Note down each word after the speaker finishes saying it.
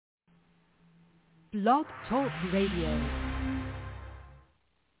Blog Talk Radio.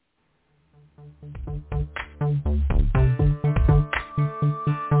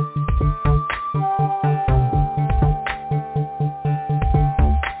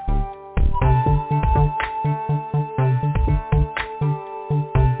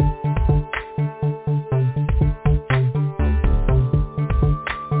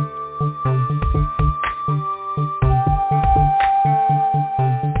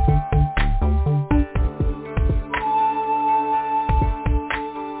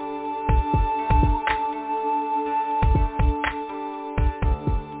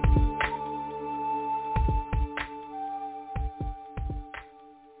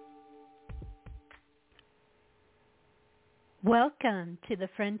 Welcome to the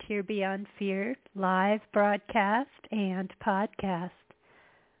Frontier Beyond Fear live broadcast and podcast.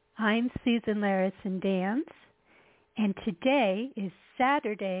 I'm Susan Larison Dance, and today is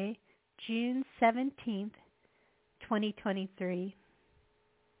Saturday, June 17th, 2023.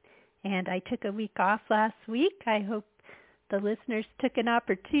 And I took a week off last week. I hope the listeners took an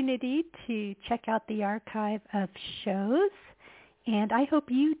opportunity to check out the archive of shows, and I hope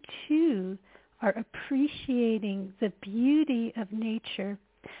you too are appreciating the beauty of nature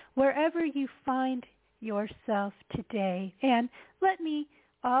wherever you find yourself today. And let me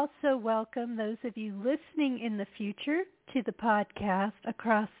also welcome those of you listening in the future to the podcast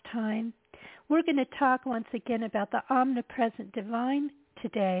across time. We're going to talk once again about the omnipresent divine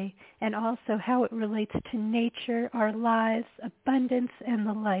today and also how it relates to nature, our lives, abundance, and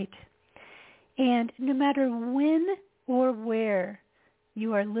the light. And no matter when or where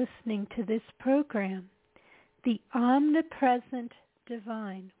you are listening to this program, the omnipresent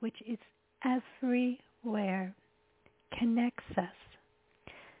divine, which is everywhere, connects us.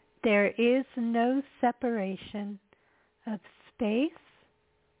 There is no separation of space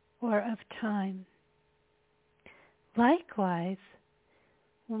or of time. Likewise,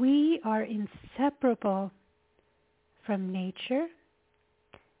 we are inseparable from nature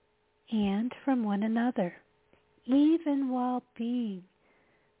and from one another, even while being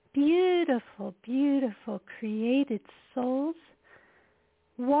beautiful, beautiful created souls.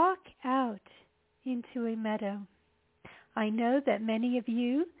 Walk out into a meadow. I know that many of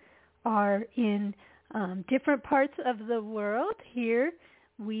you are in different parts of the world. Here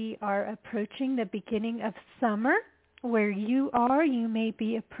we are approaching the beginning of summer. Where you are, you may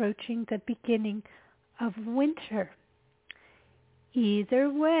be approaching the beginning of winter. Either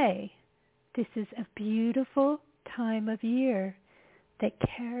way, this is a beautiful time of year that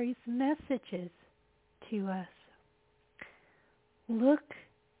carries messages to us. Look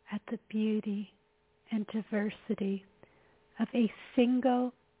at the beauty and diversity of a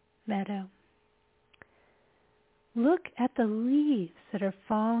single meadow. Look at the leaves that are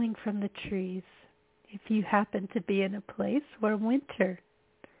falling from the trees if you happen to be in a place where winter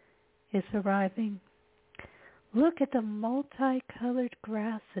is arriving. Look at the multicolored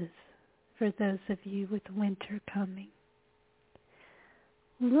grasses for those of you with winter coming.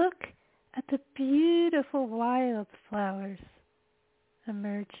 Look at the beautiful wildflowers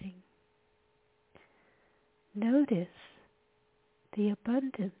emerging. Notice the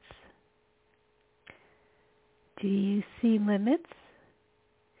abundance. Do you see limits?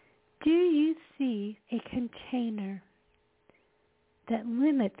 Do you see a container that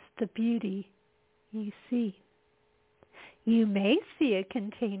limits the beauty you see? You may see a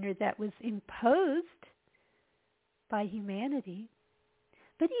container that was imposed by humanity,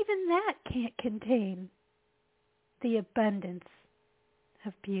 but even that can't contain the abundance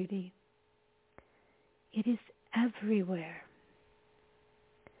of beauty. It is everywhere.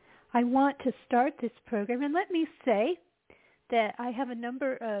 I want to start this program, and let me say that I have a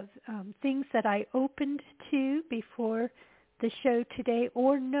number of things that I opened to before the show today,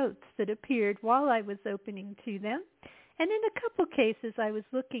 or notes that appeared while I was opening to them. And in a couple cases, I was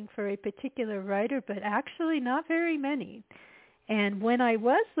looking for a particular writer, but actually not very many. And when I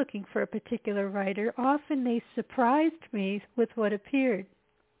was looking for a particular writer, often they surprised me with what appeared.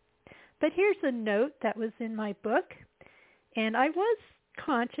 But here's a note that was in my book, and I was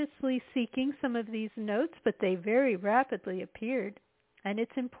consciously seeking some of these notes, but they very rapidly appeared, and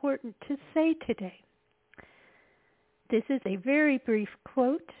it's important to say today. This is a very brief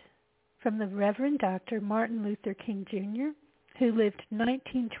quote from the Reverend Dr. Martin Luther King Jr., who lived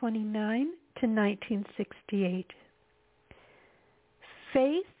 1929 to 1968.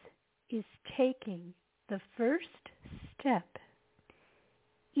 Faith is taking the first step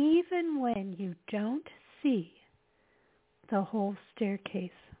even when you don't see the whole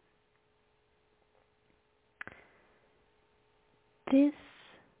staircase. This,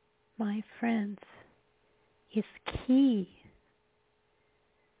 my friends, is key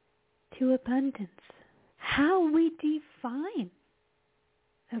to abundance. How we define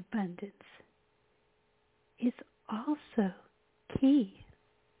abundance is also key.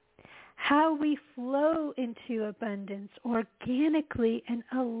 How we flow into abundance organically and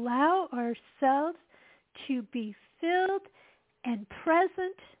allow ourselves to be filled and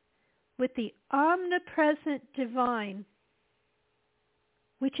present with the omnipresent divine,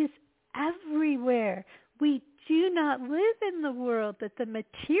 which is everywhere. We do not live in the world that the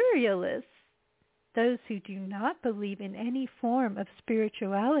materialists, those who do not believe in any form of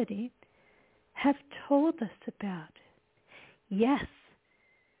spirituality, have told us about. Yes,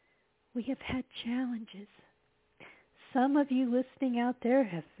 we have had challenges. Some of you listening out there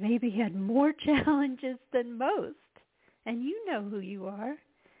have maybe had more challenges than most, and you know who you are.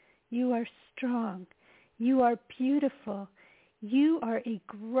 You are strong. You are beautiful. You are a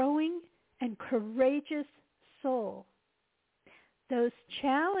growing and courageous soul. Those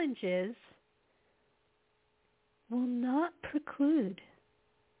challenges will not preclude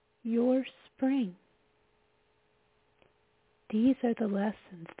your spring. These are the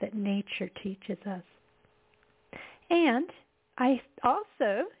lessons that nature teaches us. And I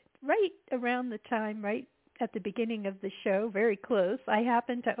also, right around the time, right at the beginning of the show, very close, I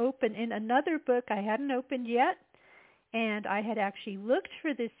happened to open in another book I hadn't opened yet. And I had actually looked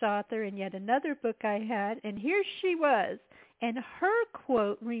for this author in yet another book I had, and here she was. And her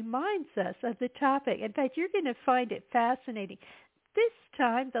quote reminds us of the topic. In fact, you're going to find it fascinating. This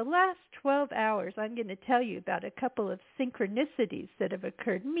time, the last 12 hours, I'm going to tell you about a couple of synchronicities that have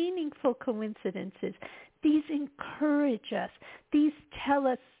occurred, meaningful coincidences. These encourage us. These tell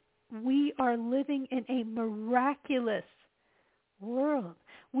us we are living in a miraculous world.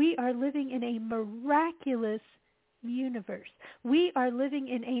 We are living in a miraculous universe. We are living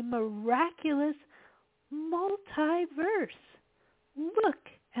in a miraculous multiverse. Look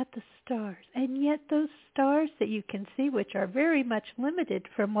at the stars. And yet those stars that you can see, which are very much limited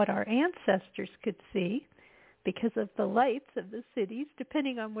from what our ancestors could see because of the lights of the cities,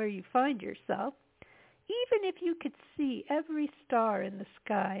 depending on where you find yourself, even if you could see every star in the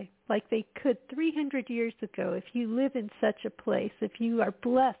sky like they could 300 years ago, if you live in such a place, if you are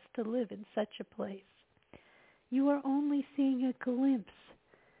blessed to live in such a place, you are only seeing a glimpse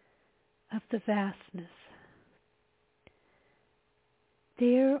of the vastness.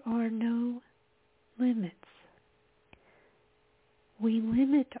 There are no limits. We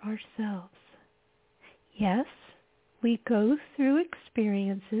limit ourselves. Yes, we go through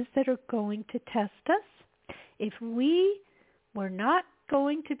experiences that are going to test us. If we were not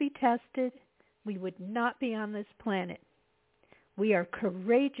going to be tested, we would not be on this planet. We are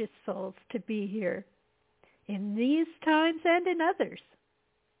courageous souls to be here in these times and in others.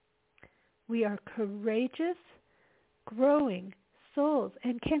 We are courageous, growing souls.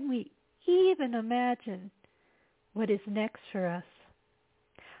 And can we even imagine what is next for us?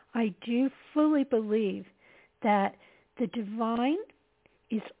 I do fully believe that the divine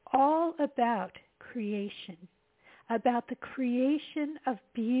is all about creation, about the creation of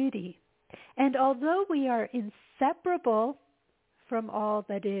beauty. And although we are inseparable from all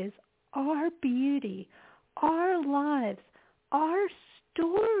that is, our beauty, our lives, our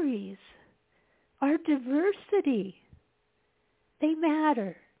stories, our diversity, they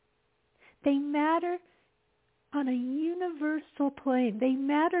matter. They matter on a universal plane. They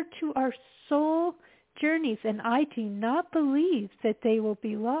matter to our soul journeys, and I do not believe that they will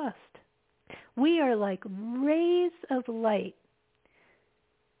be lost. We are like rays of light.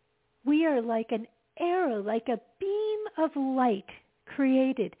 We are like an arrow, like a beam of light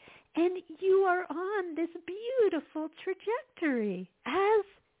created. And you are on this beautiful trajectory as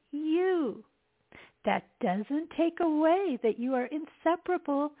you. That doesn't take away that you are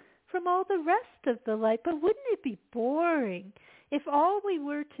inseparable from all the rest of the light. But wouldn't it be boring if all we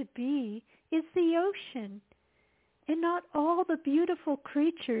were to be is the ocean and not all the beautiful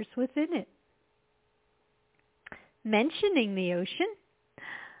creatures within it? Mentioning the ocean,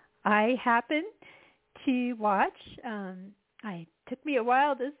 I happened to watch, it took me a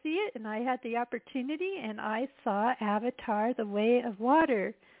while to see it, and I had the opportunity, and I saw Avatar: The Way of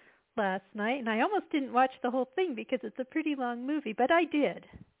Water last night, and I almost didn't watch the whole thing because it's a pretty long movie, but I did.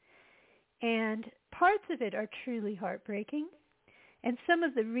 And parts of it are truly heartbreaking, and some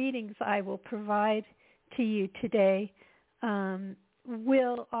of the readings I will provide to you today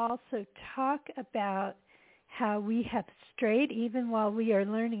will also talk about how we have strayed even while we are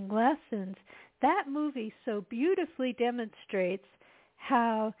learning lessons. That movie so beautifully demonstrates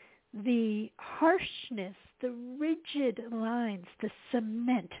how the harshness, the rigid lines, the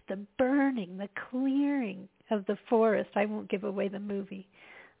cement, the burning, the clearing of the forest. I won't give away the movie.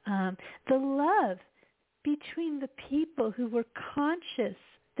 The love between the people who were conscious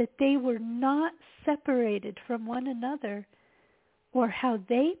that they were not separated from one another, or how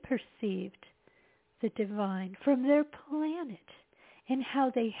they perceived the divine from their planet, and how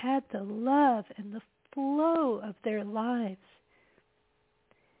they had the love and the flow of their lives.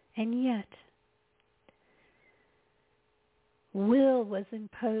 And yet, will was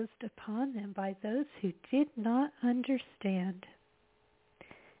imposed upon them by those who did not understand.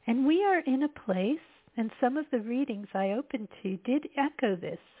 And we are in a place, and some of the readings I opened to did echo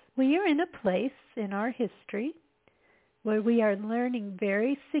this. We are in a place in our history where we are learning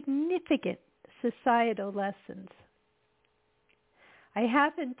very significant societal lessons. I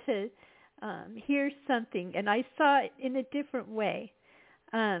happened to hear something, and I saw it in a different way,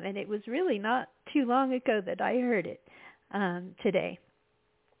 and it was really not too long ago that I heard it today.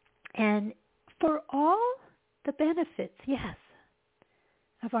 And for all the benefits, yes,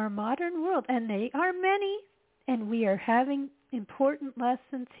 of our modern world, and they are many, and we are having important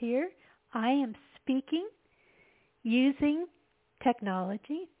lessons here, I am speaking using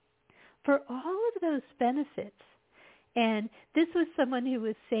technology for all of those benefits. And this was someone who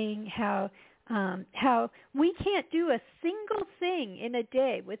was saying how we can't do a single thing in a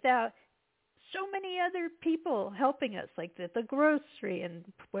day without so many other people helping us, like the grocery and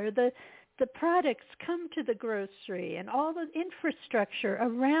where the products come to the grocery and all the infrastructure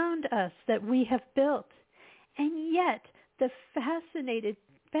around us that we have built. And yet the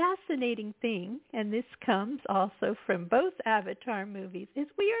fascinating thing, and this comes also from both Avatar movies, is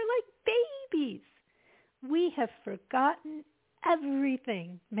we are like babies. We have forgotten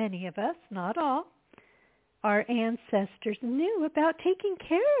everything, many of us, not all, our ancestors knew about taking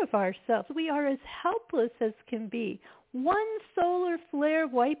care of ourselves. We are as helpless as can be. One solar flare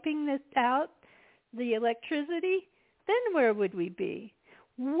wiping this out, the electricity, then where would we be?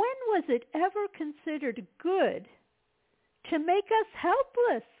 When was it ever considered good to make us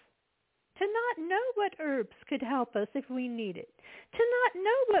helpless? To not know what herbs could help us if we need it. To not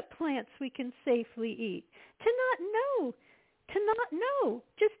know what plants we can safely eat. To not know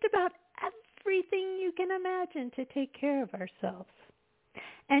just about everything you can imagine to take care of ourselves.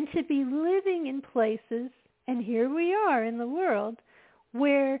 And to be living in places, and here we are in the world,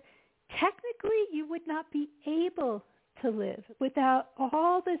 where technically you would not be able to live without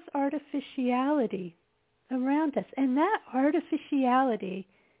all this artificiality around us. And that artificiality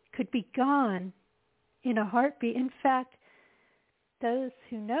could be gone in a heartbeat. In fact, those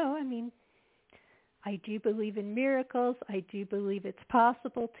who know, I do believe in miracles. I do believe it's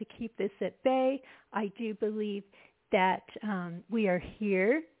possible to keep this at bay. I do believe that we are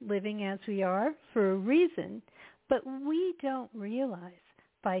here living as we are for a reason. But we don't realize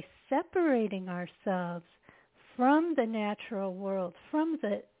by separating ourselves from the natural world, from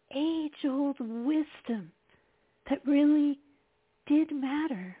the age-old wisdom that really did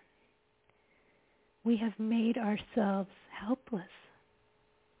matter, we have made ourselves helpless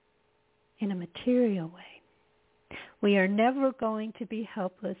in a material way. We are never going to be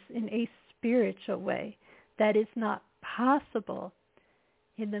helpless in a spiritual way. That is not possible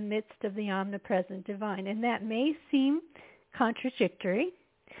in the midst of the omnipresent divine. And that may seem contradictory,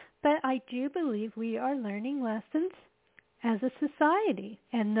 but I do believe we are learning lessons as a society.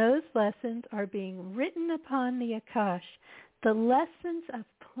 And those lessons are being written upon the Akash, the lessons of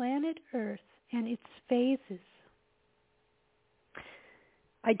planet Earth and its phases.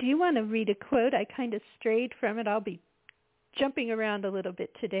 I do want to read a quote. I kind of strayed from it. I'll be jumping around a little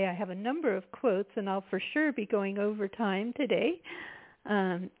bit today. I have a number of quotes, and I'll for sure be going over time today.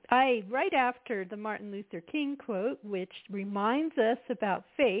 Right after the Martin Luther King quote, which reminds us about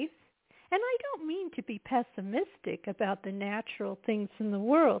faith, and I don't mean to be pessimistic about the natural things in the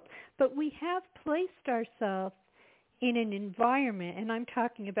world, but we have placed ourselves in an environment, and I'm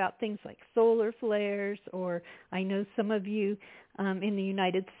talking about things like solar flares, or I know some of you in the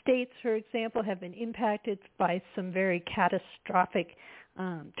United States, for example, have been impacted by some very catastrophic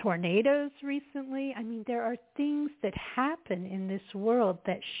tornadoes recently. There are things that happen in this world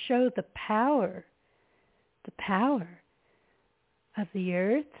that show the power of the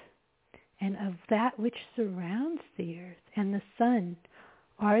earth and of that which surrounds the earth and the sun.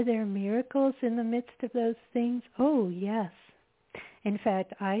 Are there miracles in the midst of those things? Oh, yes. In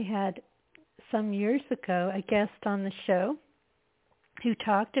fact, I had some years ago a guest on the show who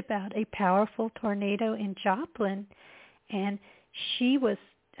talked about a powerful tornado in Joplin, and she was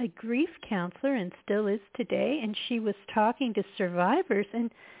a grief counselor and still is today, and she was talking to survivors,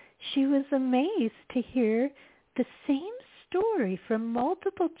 and she was amazed to hear the same story from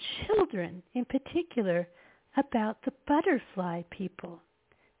multiple children in particular about the butterfly people.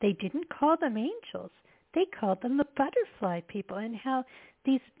 They didn't call them angels. They called them the butterfly people, and how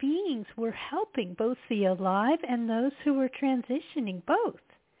these beings were helping both the alive and those who were transitioning, both.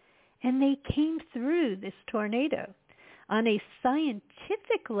 And they came through this tornado. On a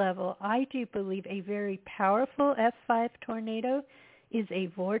scientific level, I do believe a very powerful F5 tornado is a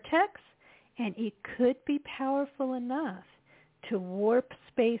vortex, and it could be powerful enough to warp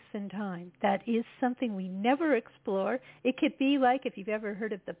space and time. That is something we never explore. It could be like, if you've ever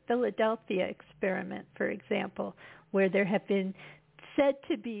heard of the Philadelphia experiment, for example, where there have been said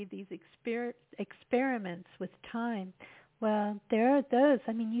to be these experiments with time. Well, there are those.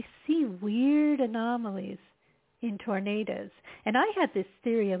 I mean, you see weird anomalies in tornadoes. And I had this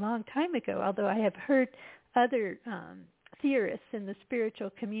theory a long time ago, although I have heard other theorists in the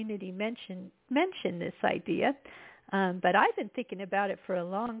spiritual community mention this idea. But I've been thinking about it for a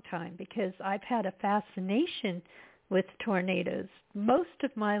long time because I've had a fascination with tornadoes most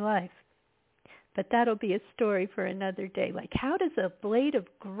of my life. But that'll be a story for another day. Like, how does a blade of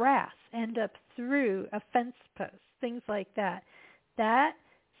grass end up through a fence post? Things like that. That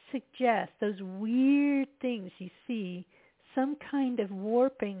suggests those weird things you see, some kind of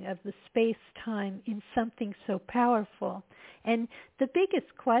warping of the space-time in something so powerful. And the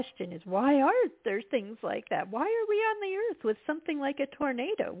biggest question is, why are there things like that? Why are we on the earth with something like a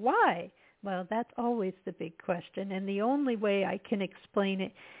tornado? Why? Well, that's always the big question. And the only way I can explain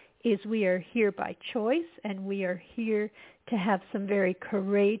it is we are here by choice, and we are here to have some very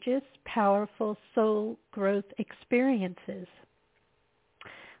courageous, powerful soul growth experiences.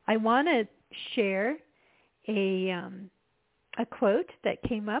 I want to share a quote that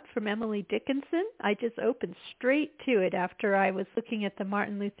came up from Emily Dickinson. I just opened straight to it after I was looking at the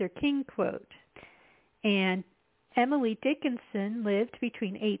Martin Luther King quote. And Emily Dickinson lived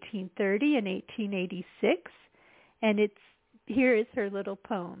between 1830 and 1886, and here is her little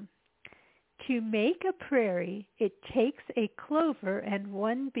poem. To make a prairie, it takes a clover and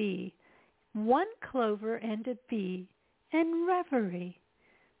one bee, one clover and a bee, and reverie.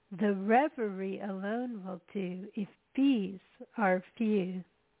 The reverie alone will do if bees are few.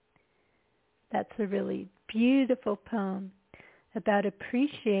 That's a really beautiful poem about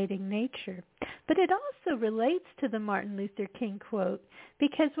appreciating nature. But it also relates to the Martin Luther King quote,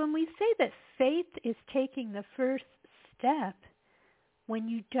 because when we say that faith is taking the first step, when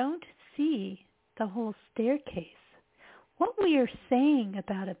you don't see the whole staircase, what we are saying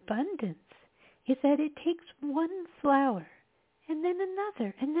about abundance is that it takes one flower, and then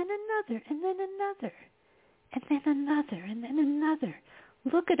another, and then another, and then another, and then another, and then another.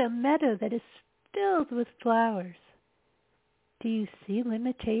 Look at a meadow that is filled with flowers. Do you see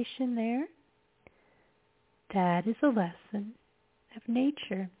limitation there? That is a lesson of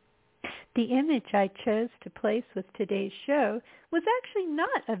nature. The image I chose to place with today's show was actually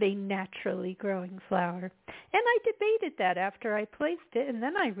not of a naturally growing flower. And I debated that after I placed it, and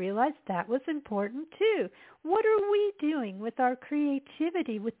then I realized that was important too. What are we doing with our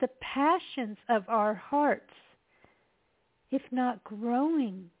creativity, with the passions of our hearts, if not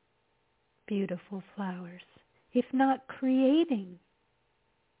growing beautiful flowers, if not creating?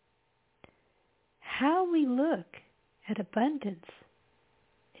 How we look at abundance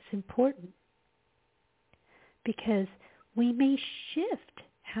is important, because we may shift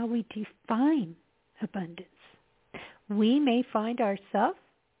how we define abundance. We may find ourselves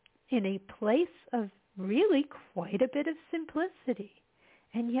in a place of really quite a bit of simplicity,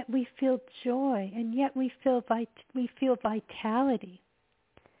 and yet we feel joy, and yet we feel vitality.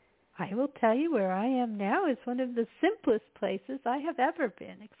 I will tell you, where I am now is one of the simplest places I have ever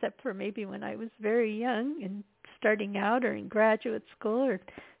been, except for maybe when I was very young and starting out, or in graduate school, or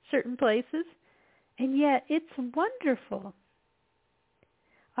certain places. And yet it's wonderful.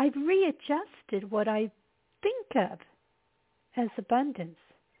 I've readjusted what I think of as abundance.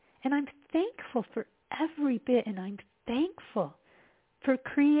 And I'm thankful for every bit, and I'm thankful for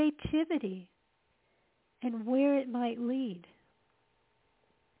creativity and where it might lead.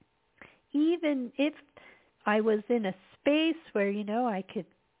 Even if I was in a space where, I could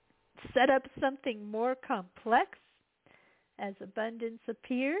set up something more complex as abundance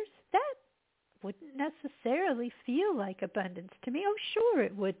appears, that wouldn't necessarily feel like abundance to me. Oh, sure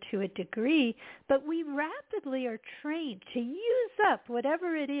it would to a degree, but we rapidly are trained to use up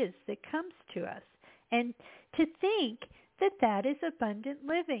whatever it is that comes to us, and to think that that is abundant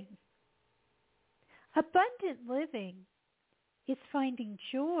living. Abundant living is finding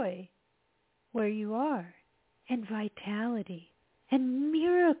joy where you are, and vitality, and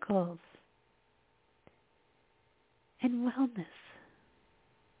miracles, and wellness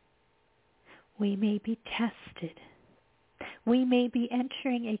We may be tested. We may be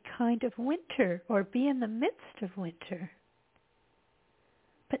entering a kind of winter or be in the midst of winter.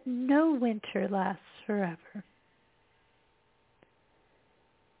 But no winter lasts forever.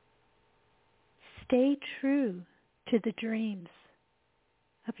 Stay true to the dreams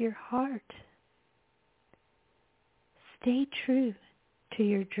of your heart. Stay true to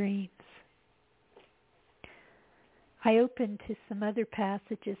your dreams. I opened to some other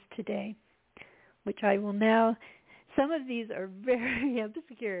passages today, which I will now, some of these are very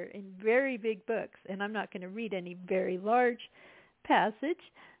obscure in very big books, and I'm not going to read any very large passage,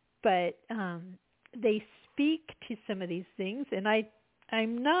 but they speak to some of these things, and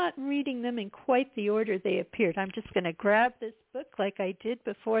I'm not reading them in quite the order they appeared. I'm just going to grab this book like I did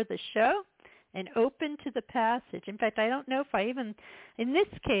before the show and open to the passage. In fact, I don't know if I even, in this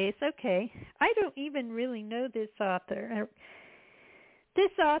case, okay, I don't even really know this author.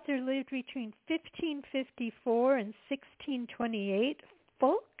 This author lived between 1554 and 1628,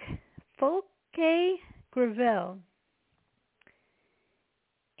 Fulke Greville.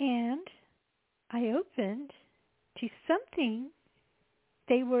 And I opened to something,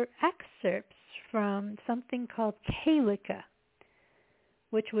 they were excerpts from something called Calica,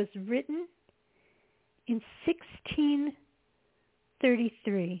 which was written in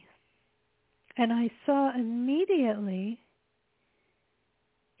 1633. And I saw immediately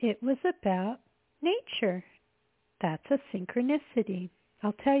it was about nature. That's a synchronicity.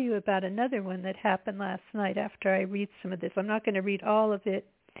 I'll tell you about another one that happened last night after I read some of this. I'm not going to read all of it.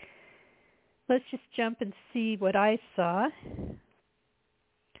 Let's just jump and see what I saw.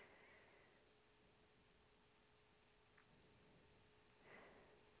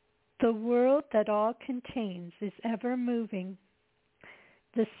 The world that all contains is ever moving.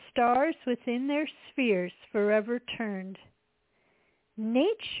 The stars within their spheres forever turned.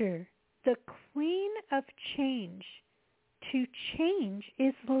 Nature, the queen of change, to change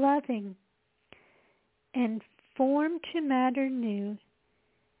is loving, and form to matter new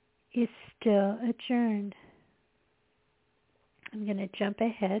is still adjourned. I'm going to jump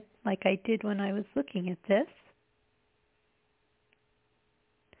ahead like I did when I was looking at this.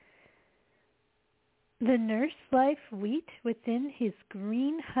 The nurse life wheat within his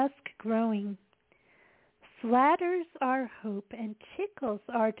green husk growing flatters our hope and tickles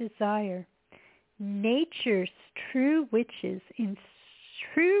our desire. Nature's true riches in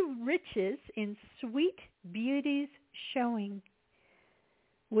sweet beauties showing,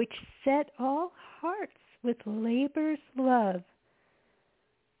 which set all hearts with labor's love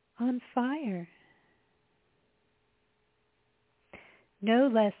on fire. No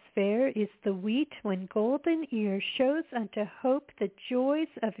less fair is the wheat when golden ear shows unto hope the joys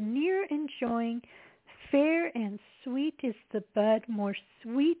of near enjoying. Fair and sweet is the bud, more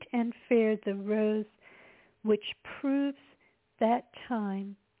sweet and fair the rose, which proves that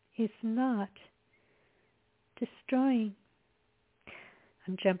time is not destroying.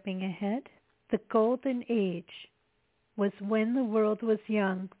 I'm jumping ahead. The golden age was when the world was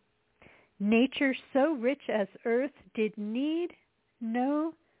young. Nature so rich as earth did need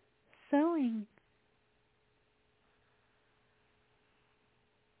no sowing.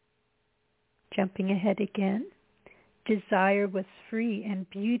 Jumping ahead again. Desire was free and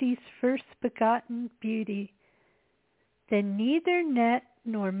beauty's first begotten beauty. Then neither net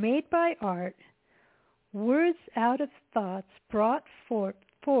nor made by art, words out of thoughts brought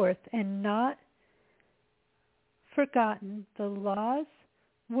forth and not forgotten, the laws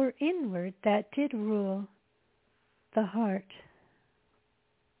were inward that did rule the heart.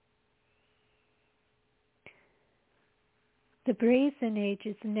 The brazen age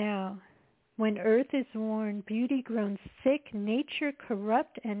is now, when earth is worn, beauty grown sick, nature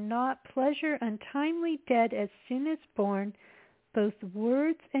corrupt and not, pleasure untimely dead as soon as born, both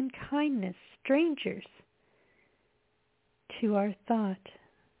words and kindness strangers to our thought.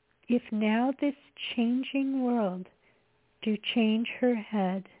 If now this changing world do change her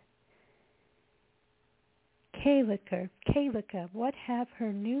head, Calica, what have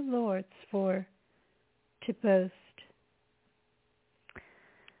her new lords for to boast?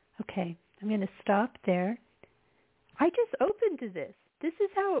 Okay, I'm going to stop there. I just opened to this. This is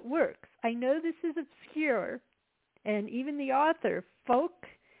how it works. I know this is obscure, and even the author, Folk,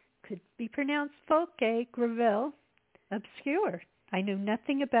 could be pronounced Fulke Greville, obscure. I knew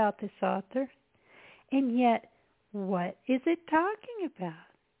nothing about this author. And yet, what is it talking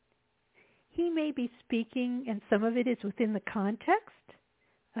about? He may be speaking, and some of it is within the context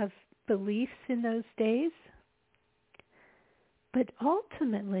of beliefs in those days. But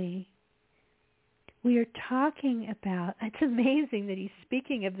ultimately, We are talking about, it's amazing that he's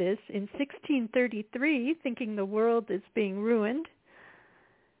speaking of this in 1633, thinking the world is being ruined.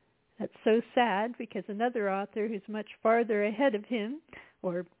 That's so sad because another author who's much farther ahead of him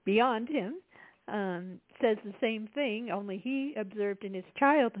or beyond him says the same thing, only he observed in his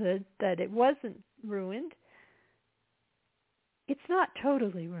childhood that it wasn't ruined. It's not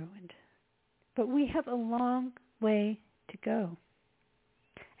totally ruined, but we have a long way to go.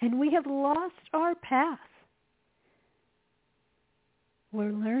 And we have lost our path.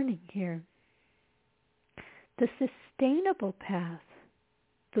 We're learning here. The sustainable path,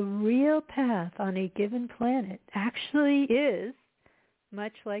 the real path on a given planet actually is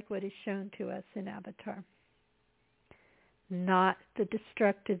much like what is shown to us in Avatar. Not the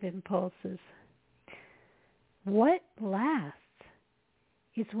destructive impulses. What lasts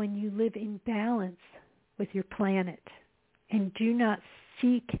is when you live in balance with your planet and do not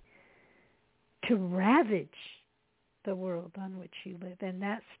seek to ravage the world on which you live. And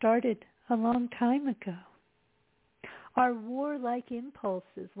that started a long time ago. Our warlike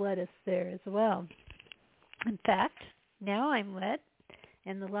impulses led us there as well. In fact, now I'm led,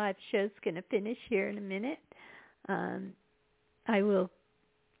 and the live show's going to finish here in a minute. I will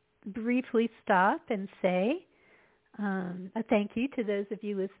briefly stop and say a thank you to those of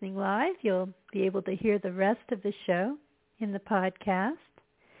you listening live. You'll be able to hear the rest of the show in the podcast.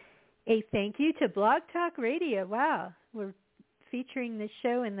 A thank you to Blog Talk Radio. Wow, we're featuring this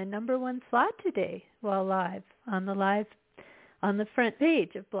show in the #1 slot today while live on the front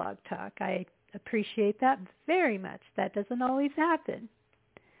page of Blog Talk. I appreciate that very much. That doesn't always happen.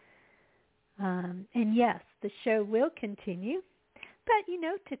 And yes, the show will continue. But,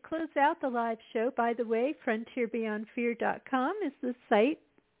 to close out the live show, by the way, frontierbeyondfear.com is the site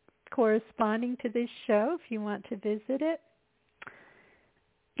corresponding to this show if you want to visit it.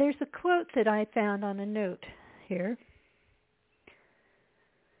 There's a quote that I found on a note here.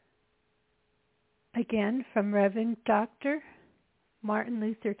 Again, from Reverend Dr. Martin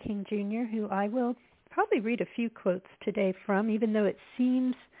Luther King Jr., who I will probably read a few quotes today from, even though it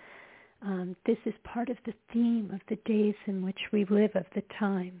seems this is part of the theme of the days in which we live, of the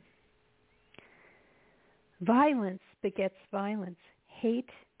time. Violence begets violence. Hate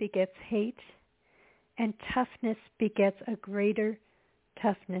begets hate. And toughness begets a greater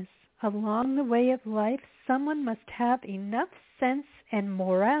toughness. Along the way of life, someone must have enough sense and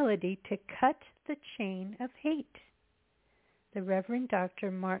morality to cut the chain of hate. The Reverend Dr.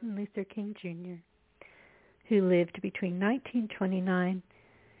 Martin Luther King Jr., who lived between 1929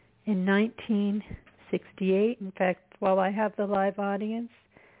 and 1968. In fact, while I have the live audience,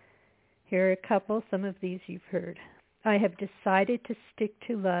 here are a couple. Some of these you've heard. I have decided to stick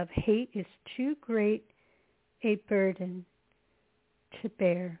to love. Hate is too great a burden to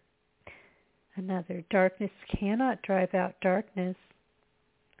bear. Another, darkness cannot drive out darkness.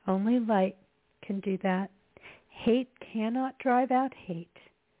 Only light can do that. Hate cannot drive out hate.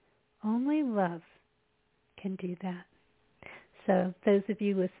 Only love can do that. So those of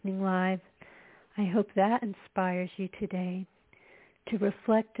you listening live, I hope that inspires you today to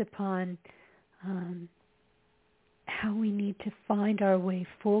reflect upon how we need to find our way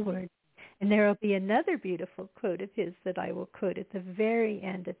forward. And there will be another beautiful quote of his that I will quote at the very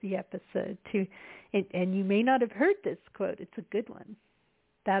end of the episode too. And you may not have heard this quote. It's a good one.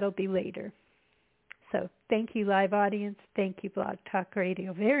 That'll be later. So thank you, live audience. Thank you, Blog Talk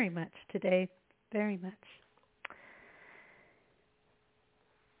Radio, very much today. Very much.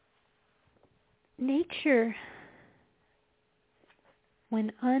 Nature,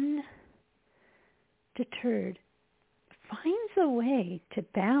 when undeterred, finds a way to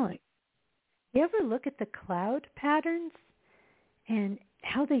balance. You ever look at the cloud patterns and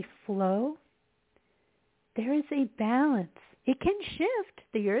how they flow? There is a balance. It can shift.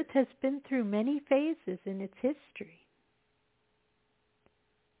 The earth has been through many phases in its history.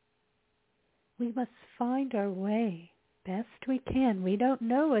 We must find our way best we can. We don't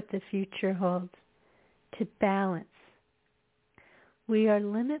know what the future holds. To balance. We are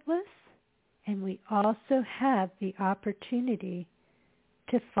limitless, and we also have the opportunity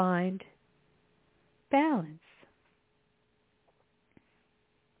to find balance.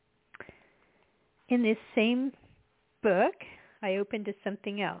 In this same book, I opened to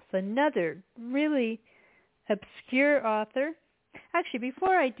something else. Another really obscure author. Actually,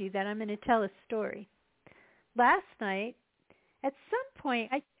 before I do that, I'm going to tell a story. Last night, at some point,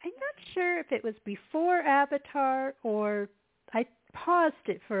 I'm not sure if it was before Avatar or I paused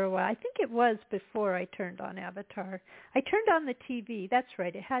it for a while. I think it was before I turned on Avatar. I turned on the TV. That's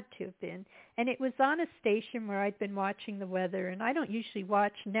right. It had to have been. And it was on a station where I'd been watching the weather. And I don't usually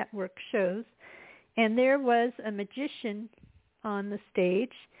watch network shows. And there was a magician on the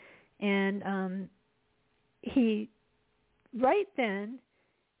stage, and he right then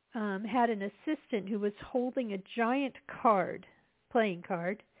had an assistant who was holding a giant playing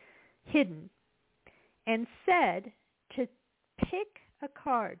card, hidden, and said to pick a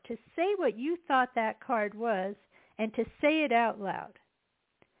card, to say what you thought that card was, and to say it out loud.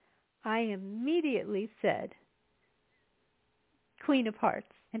 I immediately said, Queen of Hearts.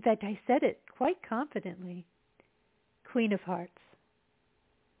 In fact, I said it quite confidently, Queen of Hearts.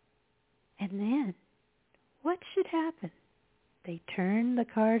 And then, what should happen? They turned the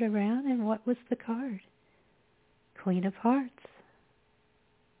card around, and what was the card? Queen of Hearts.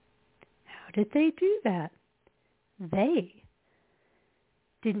 How did they do that? They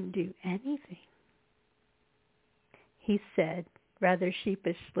didn't do anything. He said, rather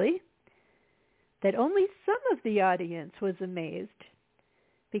sheepishly, that only some of the audience was amazed,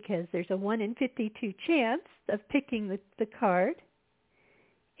 because there's a 1 in 52 chance of picking the card,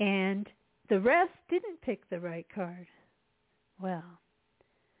 and the rest didn't pick the right card. Well,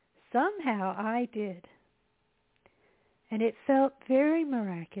 somehow I did. And it felt very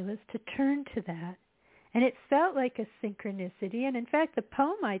miraculous to turn to that. And it felt like a synchronicity. And in fact, the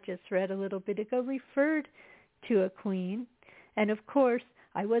poem I just read a little bit ago referred to a queen. And of course,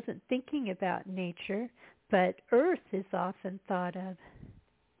 I wasn't thinking about nature, but Earth is often thought of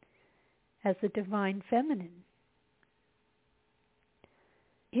as a divine feminine.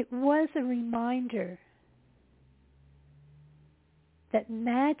 It was a reminder that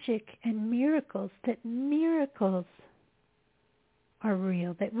magic and miracles are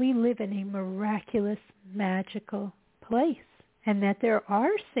real, that we live in a miraculous, magical place, and that there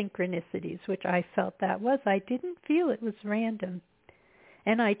are synchronicities, which I felt that was. I didn't feel it was random.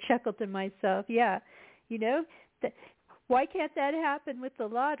 And I chuckled to myself, why can't that happen with the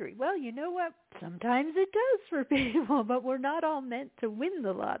lottery? Well, you know what? Sometimes it does for people, but we're not all meant to win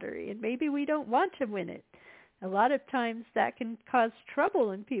the lottery, and maybe we don't want to win it. A lot of times that can cause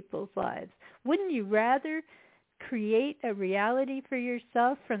trouble in people's lives. Wouldn't you rather create a reality for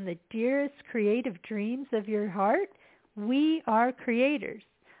yourself from the dearest creative dreams of your heart? We are creators.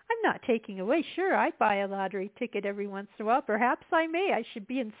 I'm not taking away. Sure, I buy a lottery ticket every once in a while. Perhaps I may. I should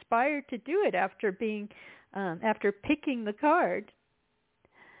be inspired to do it after picking the card.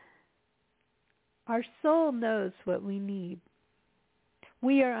 Our soul knows what we need.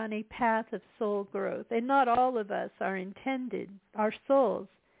 We are on a path of soul growth, and not all of us are intended. Our souls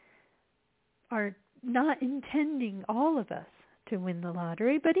are not intending all of us to win the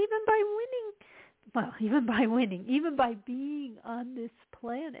lottery, but even by being on this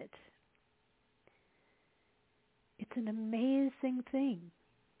planet, it's an amazing thing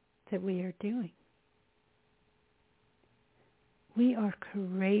that we are doing. We are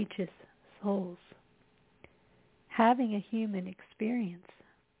courageous souls having a human experience.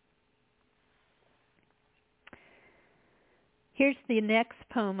 Here's the next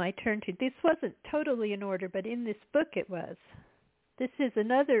poem I turned to. This wasn't totally in order, but in this book it was. This is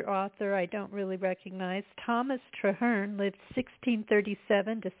another author I don't really recognize. Thomas Traherne lived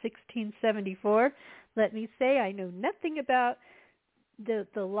 1637 to 1674. Let me say I know nothing about the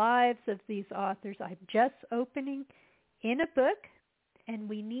lives of these authors. I'm just opening in a book, and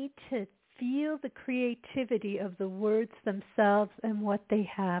we need to feel the creativity of the words themselves and what they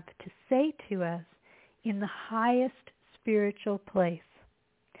have to say to us in the highest spiritual place.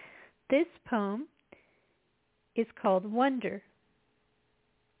 This poem is called Wonder.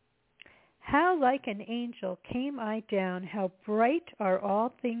 How like an angel came I down, how bright are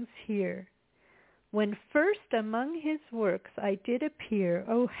all things here. When first among his works I did appear,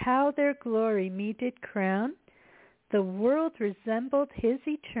 oh how their glory me did crown. The world resembled his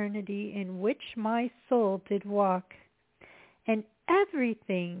eternity in which my soul did walk. And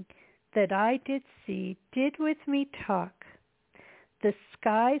everything that I did see did with me talk. The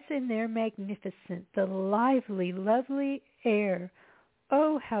skies in their magnificent, the lively, lovely air,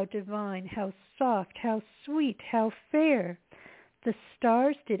 oh, how divine, how soft, how sweet, how fair. The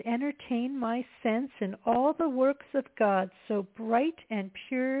stars did entertain my sense, and all the works of God so bright and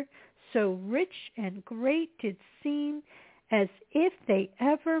pure, so rich and great did seem, as if they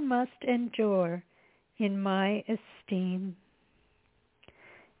ever must endure in my esteem.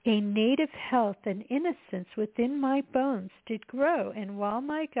 A native health and innocence within my bones did grow, and while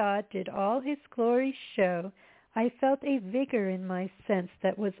my God did all his glory show, I felt a vigor in my sense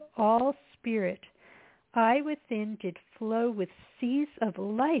that was all spirit. I within did flow with seas of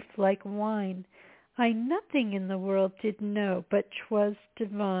life like wine. I nothing in the world did know, but 'twas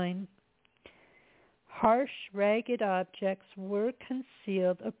divine. Harsh, ragged objects were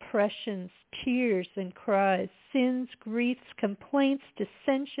concealed, oppressions, tears and cries, sins, griefs, complaints,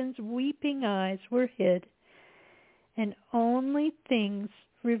 dissensions, weeping eyes were hid, and only things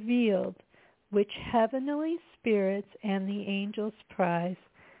revealed which heavenly spirits and the angels prize,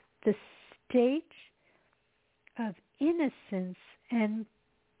 the state of innocence and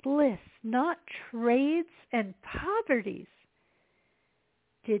bliss, not trades and poverties,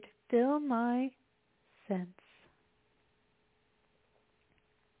 did fill my sense.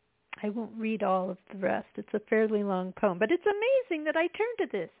 I won't read all of the rest. It's a fairly long poem, but it's amazing that I turned to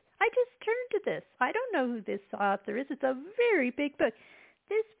this. I just turned to this. I don't know who this author is. It's a very big book.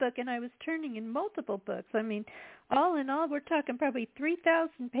 This book, and I was turning in multiple books. I mean, all in all, we're talking probably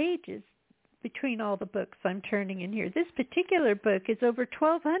 3,000 pages between all the books I'm turning in here. This particular book is over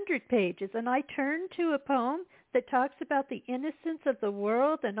 1,200 pages, and I turned to a poem that talks about the innocence of the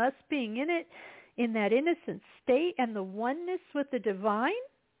world and us being in it, in that innocent state, and the oneness with the divine.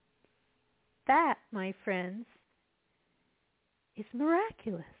 That, my friends, is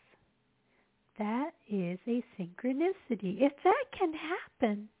miraculous. That is a synchronicity. If that can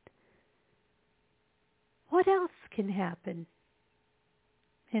happen, what else can happen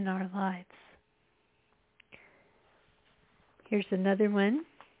in our lives? Here's another one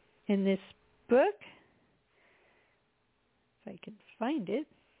in this book, if I can find it.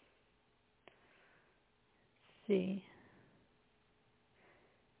 Let's see.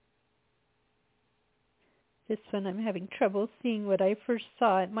 This one I'm having trouble seeing what I first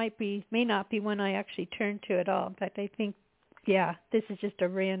saw. It may not be one I actually turned to at all. In fact, I think, yeah, this is just a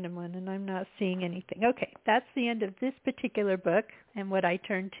random one, and I'm not seeing anything. Okay, that's the end of this particular book and what I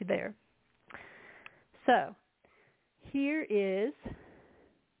turned to there. So, here is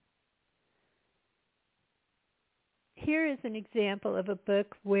an example of a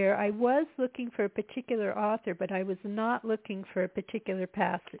book where I was looking for a particular author, but I was not looking for a particular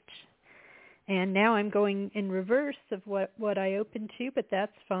passage. And now I'm going in reverse of what I opened to, but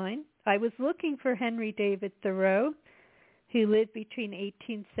that's fine. I was looking for Henry David Thoreau, who lived between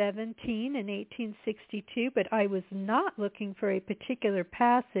 1817 and 1862, but I was not looking for a particular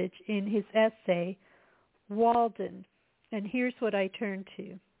passage in his essay, Walden. And here's what I turned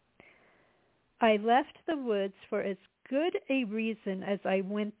to. I left the woods for as good a reason as I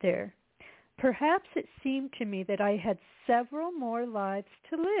went there. Perhaps it seemed to me that I had several more lives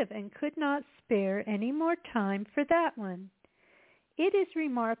to live and could not spare any more time for that one. It is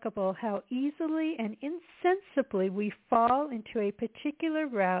remarkable how easily and insensibly we fall into a particular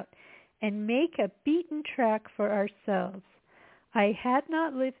route and make a beaten track for ourselves. I had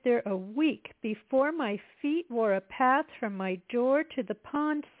not lived there a week before my feet wore a path from my door to the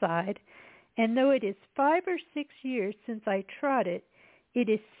pond side, and though it is 5 or 6 years since I trod it, it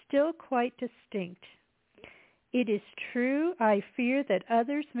is still quite distinct. It is true, I fear that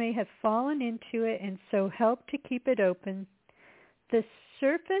others may have fallen into it and so helped to keep it open. The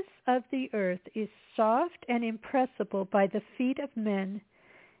surface of the earth is soft and impressible by the feet of men,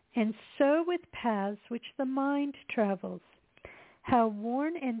 and so with paths which the mind travels. How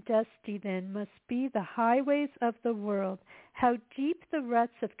worn and dusty then must be the highways of the world, how deep the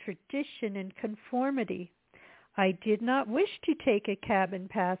ruts of tradition and conformity. I did not wish to take a cabin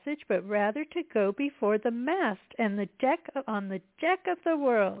passage, but rather to go before the mast and on the deck of the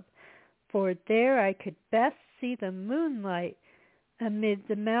world, for there I could best see the moonlight amid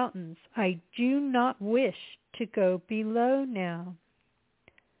the mountains. I do not wish to go below now.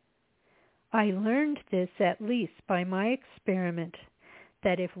 I learned this at least by my experiment,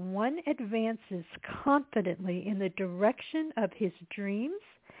 that if one advances confidently in the direction of his dreams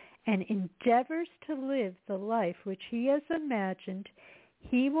and endeavors to live the life which he has imagined,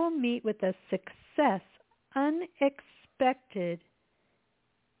 he will meet with a success unexpected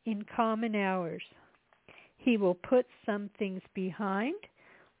in common hours. He will put some things behind,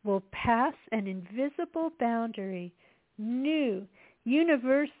 will pass an invisible boundary, new,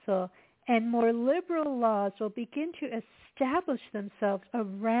 universal, and more liberal laws will begin to establish themselves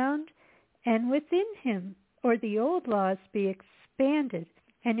around and within him, or the old laws be expanded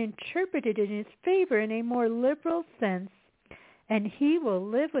and interpreted in his favor in a more liberal sense, and he will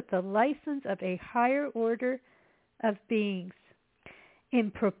live with the license of a higher order of beings.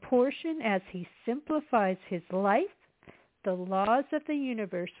 In proportion as he simplifies his life, the laws of the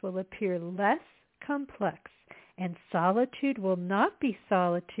universe will appear less complex, and solitude will not be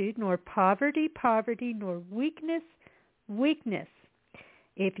solitude, nor poverty, poverty, nor weakness, weakness.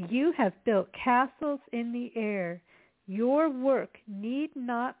 If you have built castles in the air, your work need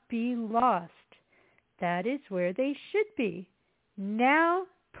not be lost. That is where they should be. Now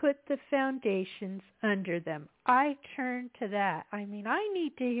put the foundations under them. I turn to that. I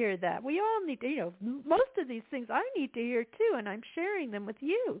need to hear that. We all need to, most of these things I need to hear too, and I'm sharing them with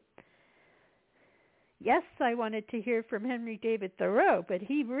you. Yes, I wanted to hear from Henry David Thoreau, but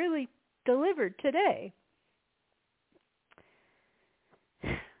he really delivered today.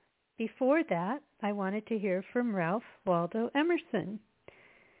 Before that, I wanted to hear from Ralph Waldo Emerson,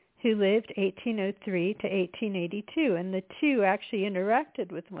 who lived 1803 to 1882, and the two actually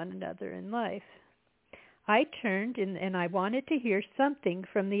interacted with one another in life. I turned and I wanted to hear something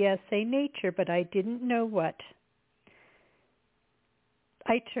from the essay Nature, but I didn't know what.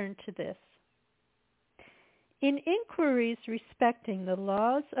 I turned to this. In inquiries respecting the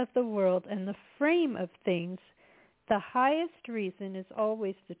laws of the world and the frame of things, the highest reason is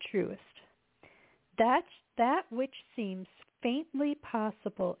always the truest. That which seems faintly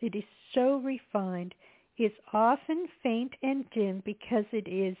possible, it is so refined, is often faint and dim because it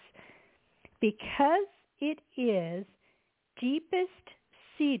is deepest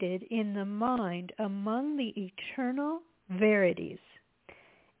seated in the mind among the eternal verities.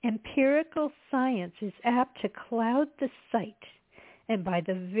 Empirical science is apt to cloud the sight, and by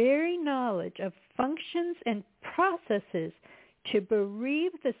the very knowledge of functions and processes to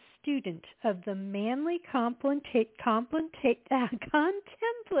bereave the student of the manly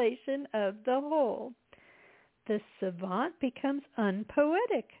contemplation of the whole. The savant becomes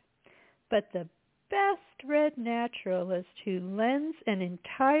unpoetic, but the best read naturalist who lends an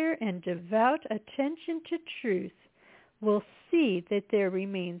entire and devout attention to truth will see that there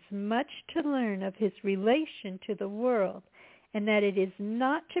remains much to learn of his relation to the world, and that it is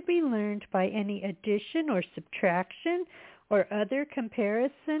not to be learned by any addition or subtraction or other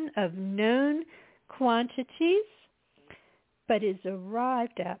comparison of known quantities, but is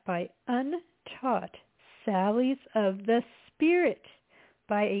arrived at by untaught sallies of the spirit,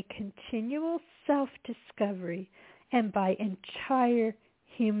 by a continual self-discovery, and by entire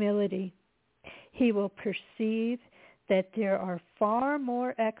humility. He will perceive that there are far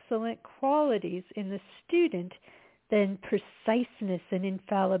more excellent qualities in the student than preciseness and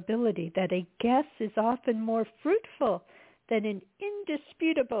infallibility, that a guess is often more fruitful than an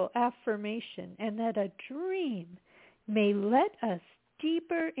indisputable affirmation, and that a dream may let us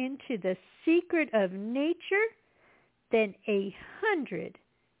deeper into the secret of nature than 100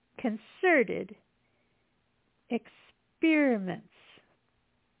 concerted experiments.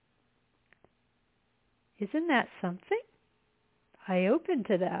 Isn't that something? I open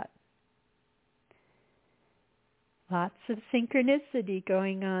to that. Lots of synchronicity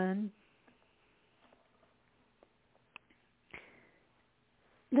going on.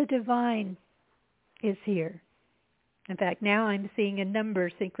 The divine is here. In fact, now I'm seeing a number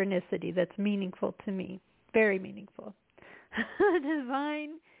synchronicity that's meaningful to me. Very meaningful. The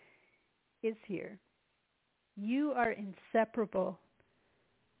divine is here. You are inseparable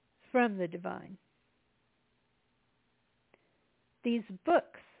from the divine. These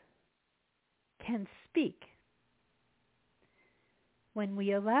books can speak when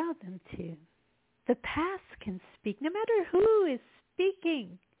we allow them to. The past can speak, no matter who is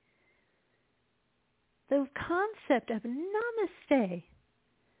speaking. The concept of namaste,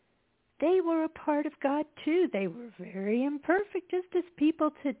 they were a part of God too. They were very imperfect, just as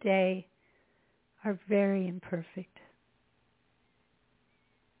people today are very imperfect.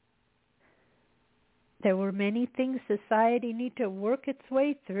 There were many things society need to work its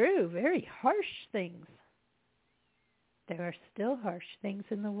way through, very harsh things. There are still harsh things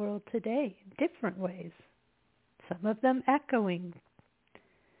in the world today in different ways, some of them echoing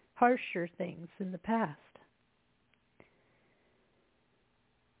harsher things in the past.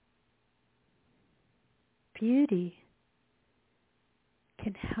 Beauty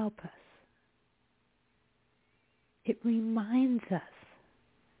can help us. It reminds us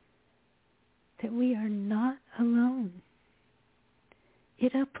that we are not alone.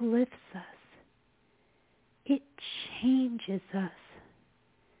 It uplifts us. It changes us.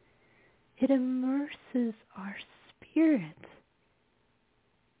 It immerses our spirit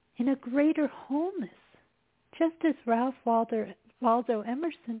in a greater wholeness. Just as Ralph Waldo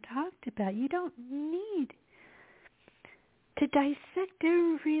Emerson talked about, you don't need to dissect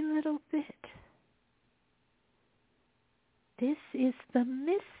every little bit. This is the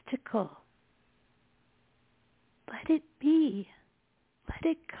mystical. Let it be. Let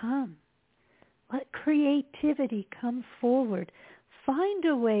it come. Let creativity come forward. Find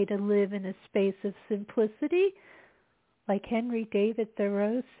a way to live in a space of simplicity, like Henry David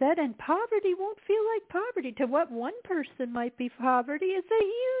Thoreau said, and poverty won't feel like poverty. To what one person might be poverty is a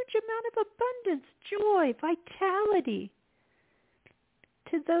huge amount of abundance, joy, vitality.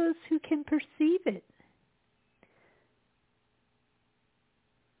 to those who can perceive it.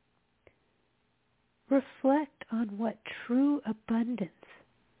 Reflect on what true abundance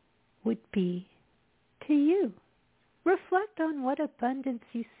would be to you. Reflect on what abundance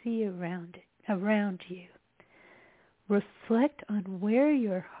you see around you. Reflect on where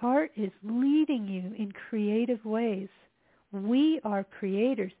your heart is leading you in creative ways. We are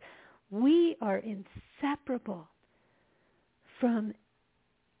creators. We are inseparable from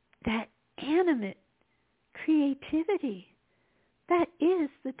that animate creativity that is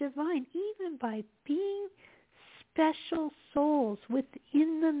the divine, even by being special souls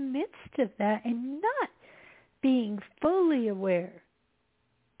within the midst of that and not being fully aware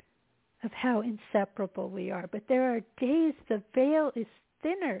of how inseparable we are. But there are days the veil is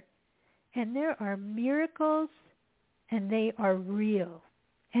thinner and there are miracles and they are real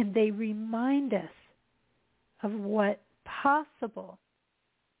and they remind us of what's possible.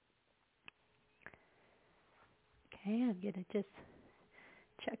 Okay, I'm going to just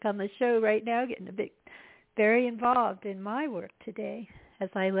check on the show right now, getting a bit very involved in my work today as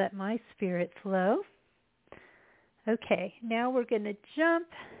I let my spirit flow. Okay, now we're going to jump.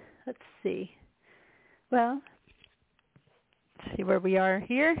 Let's see. Well, let's see where we are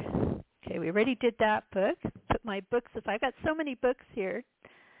here. Okay, we already did that book. Put my books, I've got so many books here.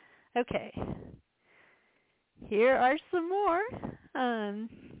 Okay, here are some more.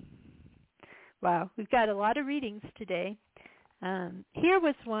 Wow, we've got a lot of readings today. Here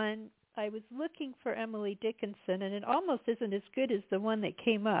was one. I was looking for Emily Dickinson, and it almost isn't as good as the one that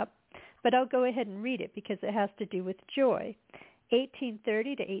came up, but I'll go ahead and read it because it has to do with joy.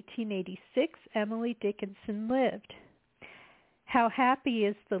 1830 to 1886, Emily Dickinson lived. How happy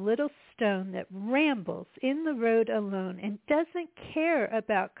is the little stone that rambles in the road alone and doesn't care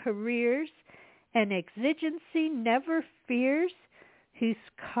about careers and exigency, never fears, whose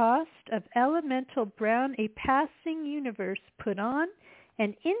cost of elemental brown a passing universe put on,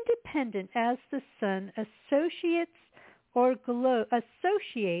 and independent as the sun associates or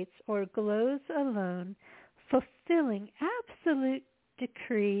glows alone, fulfilling absolute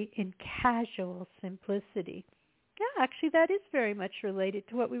decree in casual simplicity. Yeah, actually that is very much related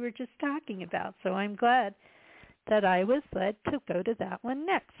to what we were just talking about, so I'm glad that I was led to go to that one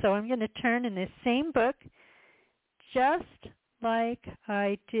next. So I'm going to turn in this same book, just like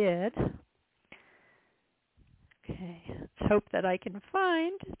I did. Okay, let's hope that I can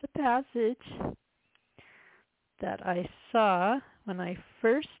find the passage that I saw when I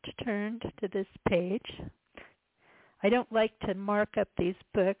first turned to this page. I don't like to mark up these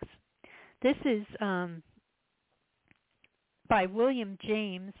books. This is by William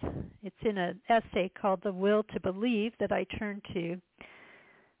James. It's in an essay called The Will to Believe that I turned to.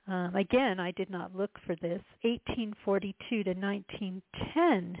 Again, I did not look for this. 1842 to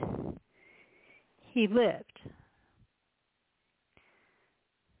 1910, he lived.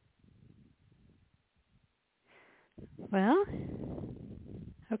 Well,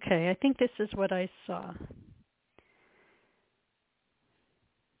 okay, I think this is what I saw.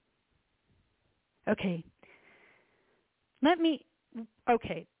 Okay.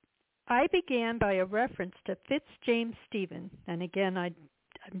 I began by a reference to Fitzjames Stephen, and again, I'm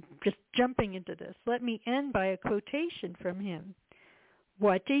just jumping into this. Let me end by a quotation from him.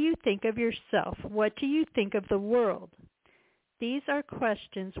 What do you think of yourself? What do you think of the world? These are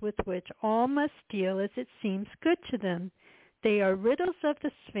questions with which all must deal as it seems good to them. They are riddles of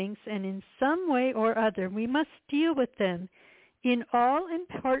the Sphinx, and in some way or other we must deal with them. In all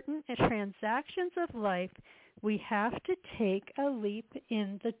important transactions of life, we have to take a leap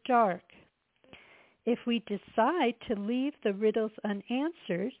in the dark. If we decide to leave the riddles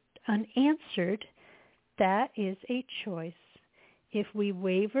unanswered, that is a choice. If we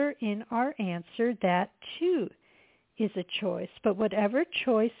waver in our answer, that too is a choice. But whatever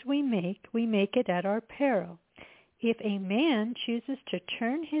choice we make it at our peril. If a man chooses to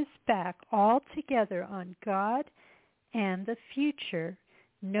turn his back altogether on God and the future,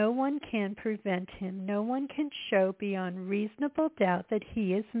 no one can prevent him. No one can show beyond reasonable doubt that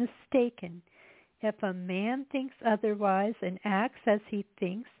he is mistaken. If a man thinks otherwise and acts as he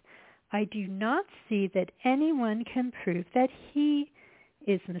thinks, I do not see that anyone can prove that he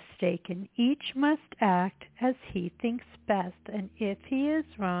is mistaken. Each must act as he thinks best, and if he is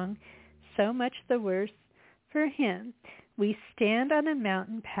wrong, so much the worse for him. We stand on a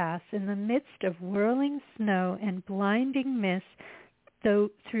mountain pass in the midst of whirling snow and blinding mist,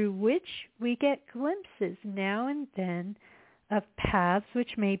 through which we get glimpses now and then of paths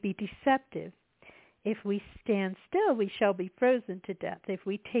which may be deceptive. If we stand still, we shall be frozen to death. If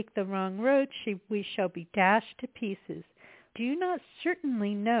we take the wrong road, we shall be dashed to pieces. do not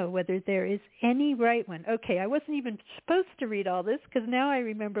certainly know whether there is any right one. Okay, I wasn't even supposed to read all this because now I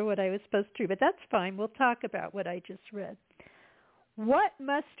remember what I was supposed to read, but that's fine. We'll talk about what I just read. What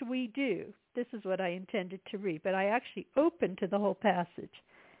must we do? This is what I intended to read, but I actually opened to the whole passage.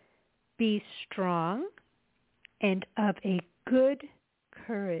 Be strong and of a good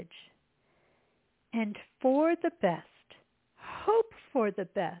courage, and for the best, hope for the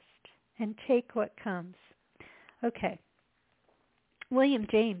best, and take what comes. Okay. William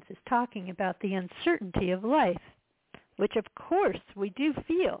James is talking about the uncertainty of life, which of course we do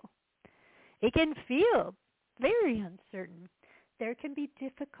feel. It can feel very uncertain. There can be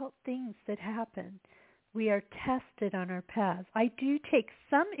difficult things that happen. We are tested on our paths. I do take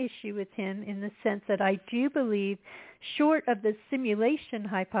some issue with him in the sense that I do believe, short of the simulation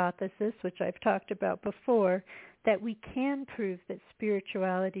hypothesis, which I've talked about before, that we can prove that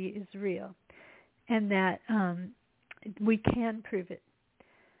spirituality is real and that we can prove it,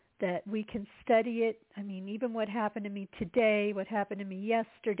 that we can study it. I mean, even what happened to me today, what happened to me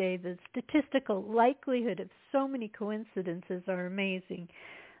yesterday, the statistical likelihood of so many coincidences are amazing,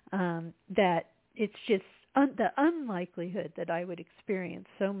 that it's just the unlikelihood that I would experience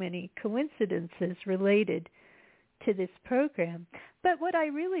so many coincidences related to this program. But what I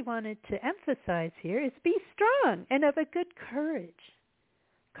really wanted to emphasize here is be strong and of a good courage.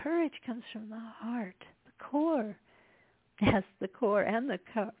 Courage comes from the heart, the core. Yes, the core and the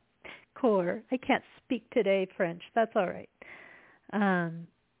core. I can't speak today French. That's all right.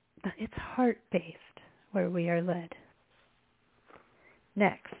 But it's heart-based where we are led.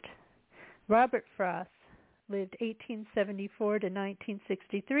 Next, Robert Frost lived 1874 to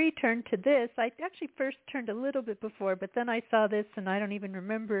 1963, turned to this. I actually first turned a little bit before, but then I saw this, and I don't even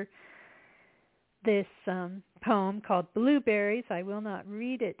remember this poem called Blueberries. I will not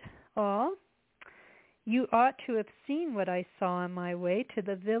read it all. You ought to have seen what I saw on my way to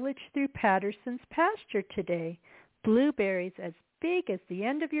the village through Patterson's pasture today. Blueberries as big as the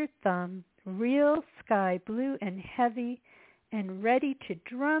end of your thumb, real sky blue and heavy, and ready to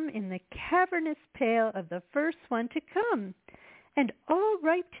drum in the cavernous pail of the first one to come, and all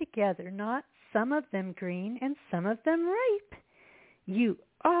ripe together, not some of them green and some of them ripe. You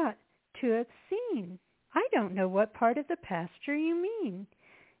ought to have seen. I don't know what part of the pasture you mean.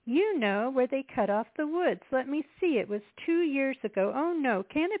 You know where they cut off the woods. Let me see, it was 2 years ago. Oh no,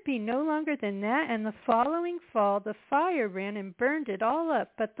 can it be no longer than that? And the following fall the fire ran and burned it all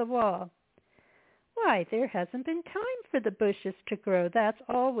up but the wall. Why, there hasn't been time for the bushes to grow. That's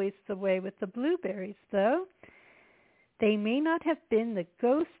always the way with the blueberries, though. They may not have been the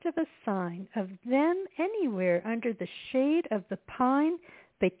ghost of a sign of them anywhere under the shade of the pine,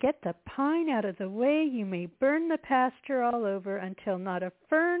 but get the pine out of the way, you may burn the pasture all over until not a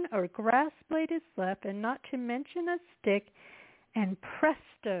fern or grass blade is left, and not to mention a stick, and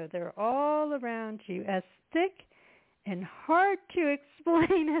presto, they're all around you, as thick and hard to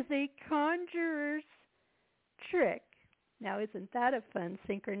explain as a conjurer's trick. Now, isn't that a fun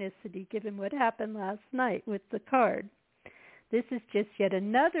synchronicity given what happened last night with the card? This is just yet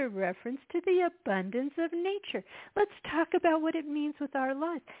another reference to the abundance of nature. Let's talk about what it means with our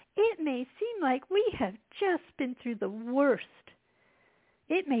lives. It may seem like we have just been through the worst.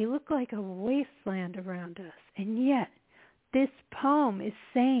 It may look like a wasteland around us, and yet this poem is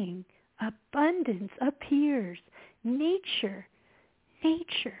saying abundance appears. Nature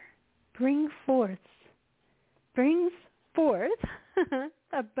brings forth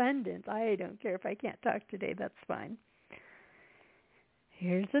abundance. I don't care if I can't talk today, that's fine.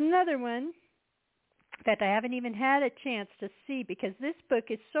 Here's another one that I haven't even had a chance to see because this book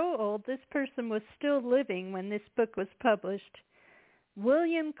is so old. This person was still living when this book was published.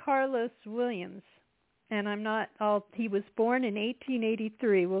 William Carlos Williams. And he was born in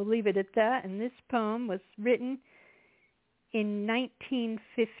 1883. We'll leave it at that. And this poem was written in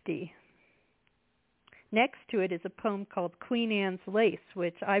 1950. Next to it is a poem called Queen Anne's Lace,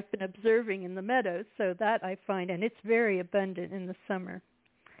 which I've been observing in the meadows, so that I find, and it's very abundant in the summer.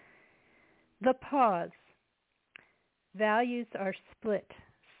 The Pause. Values are split.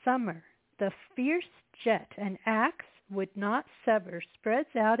 Summer. The fierce jet an axe would not sever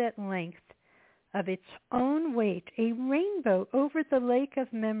spreads out at length of its own weight, a rainbow over the lake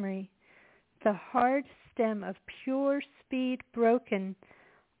of memory. The hard stem of pure speed broken.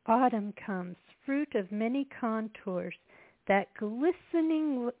 Autumn comes, fruit of many contours, that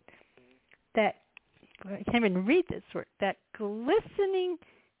glistening, I can't even read this word, that glistening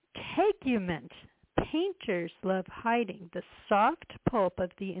tegument. Painters love hiding the soft pulp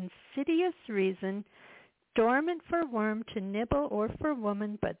of the insidious reason, dormant for worm to nibble or for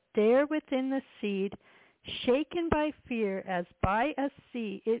woman, but there within the seed, Shaken by fear as by a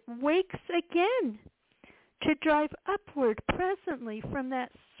sea, it wakes again to drive upward presently from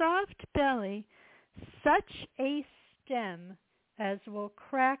that soft belly such a stem as will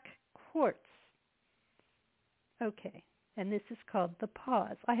crack quartz. Okay, and this is called The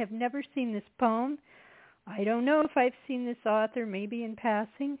Pause. I have never seen this poem. I don't know if I've seen this author, maybe in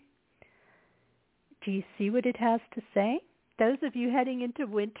passing. Do you see what it has to say? Those of you heading into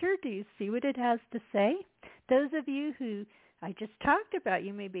winter, do you see what it has to say? Those of you who I just talked about,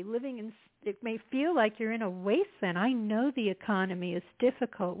 you may be living in, it may feel like you're in a wasteland. I know the economy is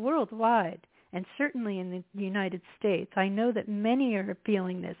difficult worldwide, and certainly in the United States. I know that many are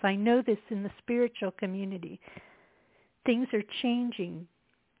feeling this. I know this in the spiritual community. Things are changing.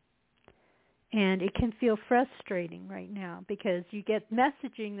 And it can feel frustrating right now because you get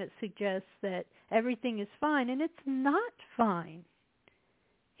messaging that suggests that everything is fine, and it's not fine.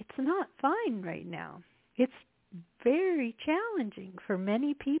 It's not fine right now. It's very challenging for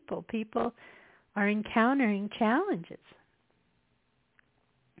many people. People are encountering challenges.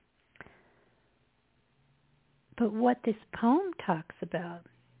 But what this poem talks about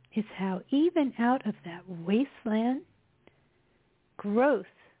is how even out of that wasteland, growth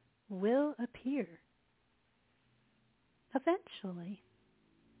will appear eventually,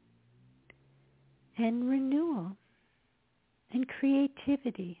 and renewal and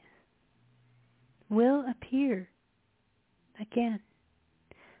creativity will appear again.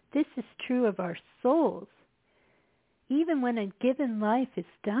 This is true of our souls. Even when a given life is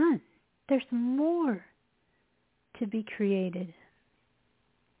done, there's more to be created.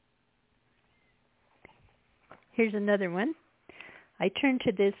 Here's another one. I turned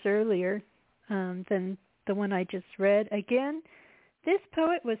to this earlier than the one I just read. Again, this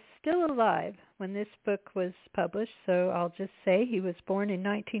poet was still alive when this book was published, so I'll just say he was born in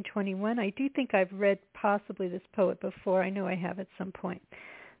 1921. I do think I've read possibly this poet before. I know I have at some point,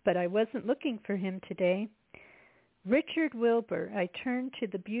 but I wasn't looking for him today. Richard Wilbur, I turned to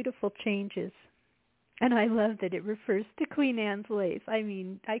The Beautiful Changes. And I love that it refers to Queen Anne's lace. I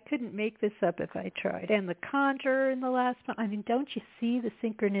mean, I couldn't make this up if I tried. And the conjurer in the last one. I mean, don't you see the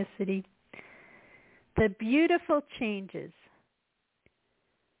synchronicity? The beautiful changes.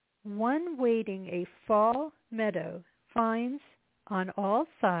 One wading a fall meadow finds on all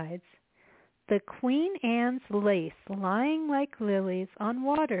sides the Queen Anne's lace lying like lilies on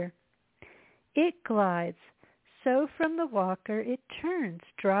water. It glides. So from the walker it turns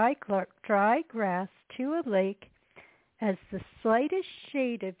dry grass to a lake as the slightest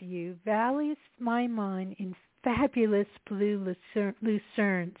shade of you valleys my mind in fabulous blue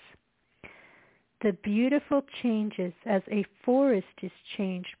lucernes. The beautiful changes as a forest is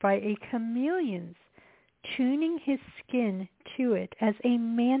changed by a chameleon's tuning his skin to it as a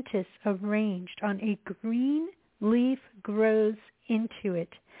mantis arranged on a green leaf grows into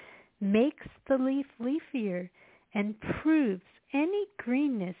it, makes the leaf leafier, and proves any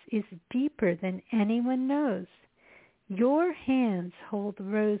greenness is deeper than anyone knows. Your hands hold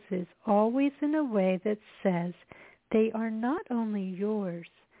roses always in a way that says they are not only yours.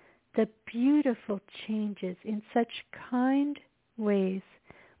 The beautiful changes in such kind ways,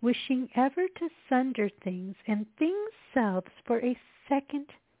 wishing ever to sunder things and things selves for a second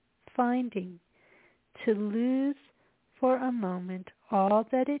finding, to lose for a moment all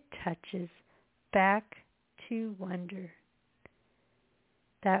that it touches, back to wonder.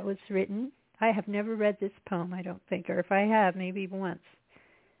 That was written. I have never read this poem, I don't think, or if I have, maybe once.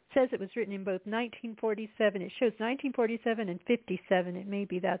 It says it was written in both 1947. It shows 1947 and 57. It may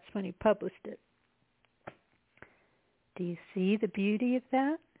be that's when he published it. Do you see the beauty of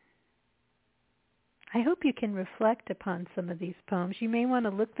that? I hope you can reflect upon some of these poems. You may want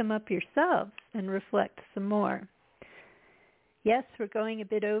to look them up yourselves and reflect some more. Yes, we're going a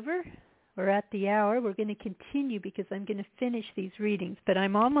bit over. We're at the hour. We're going to continue because I'm going to finish these readings, but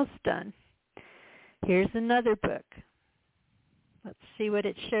I'm almost done. Here's another book. Let's see what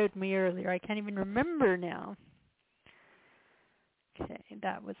it showed me earlier. I can't even remember now. Okay,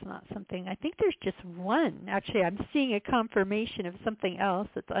 that was not something. I think there's just one. Actually, I'm seeing a confirmation of something else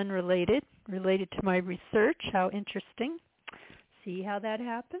that's unrelated, related to my research. How interesting. See how that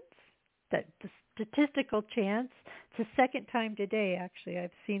happens? That the statistical chance. It's the second time today, actually,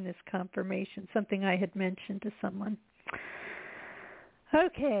 I've seen this confirmation, something I had mentioned to someone.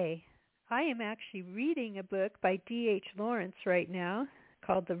 Okay, I am actually reading a book by D.H. Lawrence right now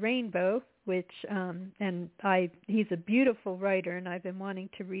called The Rainbow, which he's a beautiful writer, and I've been wanting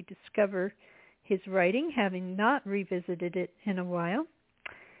to rediscover his writing, having not revisited it in a while.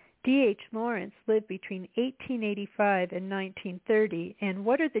 D.H. Lawrence lived between 1885 and 1930, and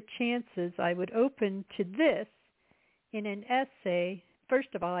what are the chances I would open to this in an essay? First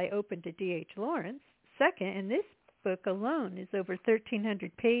of all, I opened to D.H. Lawrence. Second, and this book alone is over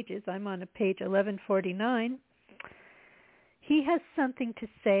 1,300 pages. I'm on page 1149. He has something to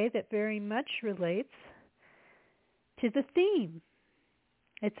say that very much relates to the theme.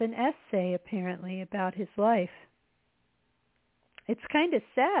 It's an essay, apparently, about his life. It's kind of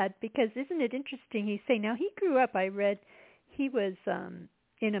sad because isn't it interesting? He's saying, now he grew up, I read, he was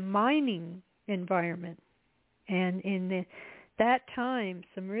in a mining environment. And in that time,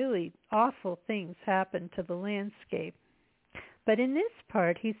 some really awful things happened to the landscape. But in this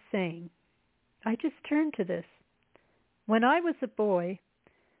part, he's saying, I just turned to this. When I was a boy,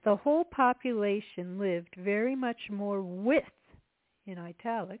 the whole population lived very much more with, in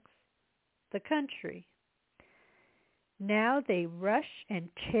italics, the country. Now they rush and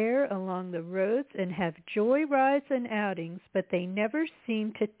tear along the roads and have joy rides and outings, but they never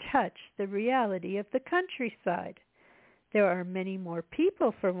seem to touch the reality of the countryside. There are many more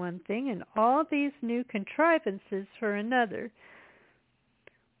people for one thing, and all these new contrivances for another.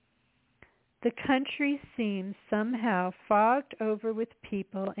 The country seems somehow fogged over with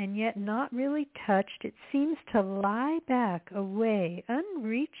people and yet not really touched. It seems to lie back away,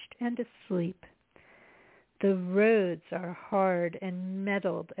 unreached and asleep. The roads are hard and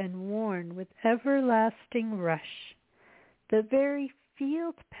metalled and worn with everlasting rush. The very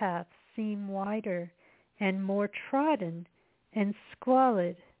field paths seem wider and more trodden and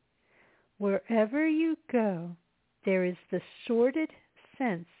squalid. Wherever you go, there is the sordid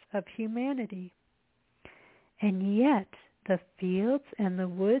sense of humanity. And yet the fields and the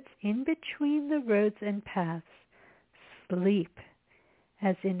woods in between the roads and paths sleep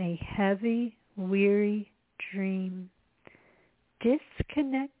as in a heavy, weary dream,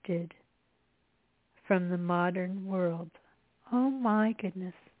 disconnected from the modern world. Oh my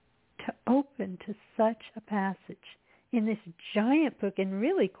goodness, to open to such a passage in this giant book and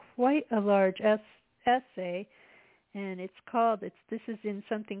really quite a large essay. And this is in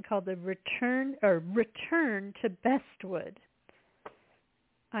something called the Return to Bestwood.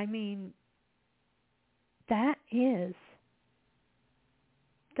 I mean, that is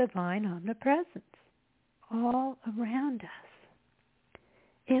divine omnipresence all around us.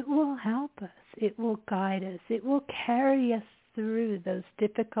 It will help us. It will guide us. It will carry us through those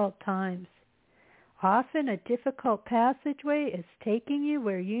difficult times. Often a difficult passageway is taking you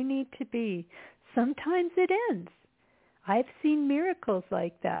where you need to be. Sometimes it ends. I've seen miracles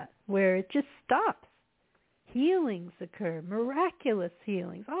like that, where it just stops. Healings occur, miraculous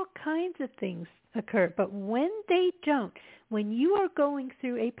healings, all kinds of things occur. But when they don't, when you are going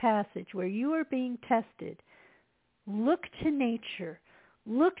through a passage where you are being tested, look to nature,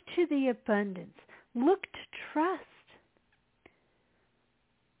 look to the abundance, look to trust,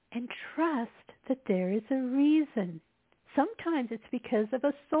 and trust that there is a reason. Sometimes it's because of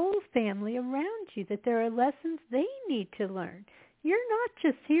a soul family around you, that there are lessons they need to learn. You're not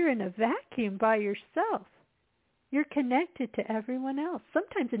just here in a vacuum by yourself. You're connected to everyone else.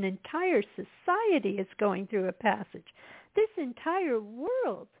 Sometimes an entire society is going through a passage. This entire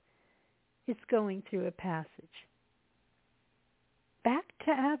world is going through a passage. Back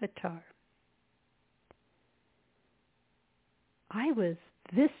to Avatar. I was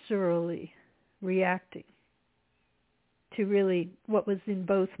viscerally reacting to really what was in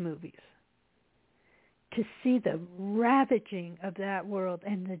both movies. To see the ravaging of that world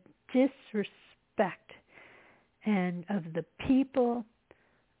and the disrespect and of the people,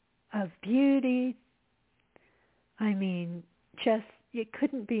 of beauty. I mean, just, it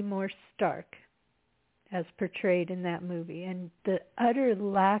couldn't be more stark as portrayed in that movie. And the utter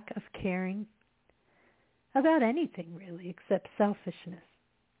lack of caring about anything really except selfishness.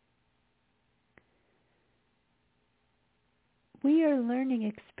 We are learning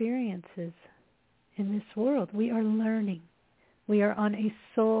experiences in this world. We are learning. We are on a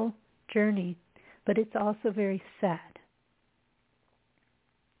soul journey, but it's also very sad.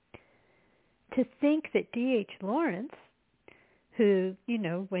 To think that D.H. Lawrence, who,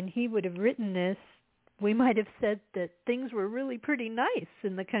 when he would have written this, we might have said that things were really pretty nice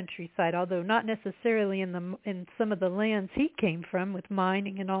in the countryside, although not necessarily in some of the lands he came from with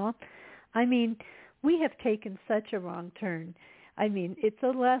mining and all. I mean, we have taken such a wrong turn. I mean, it's a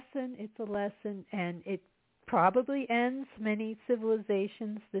lesson, and it probably ends many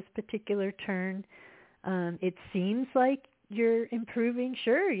civilizations, this particular turn. It seems like you're improving.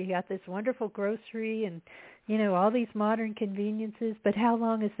 Sure, you got this wonderful grocery and, all these modern conveniences, but how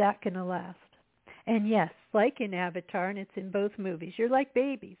long is that going to last? And yes, like in Avatar, and it's in both movies, you're like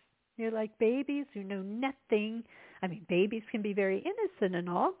babies. You're like babies who know nothing. I mean, babies can be very innocent and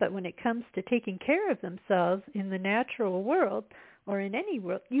all, but when it comes to taking care of themselves in the natural world or in any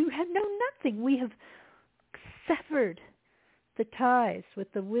world, you know nothing. We have severed the ties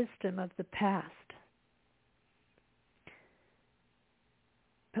with the wisdom of the past.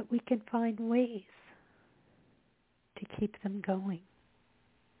 But we can find ways to keep them going.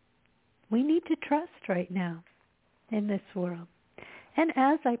 We need to trust right now in this world. And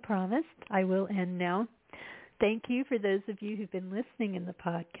as I promised, I will end now. Thank you for those of you who've been listening in the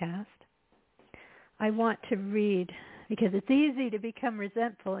podcast. I want to read, because it's easy to become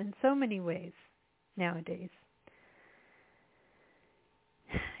resentful in so many ways nowadays.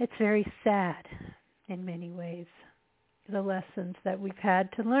 It's very sad in many ways, the lessons that we've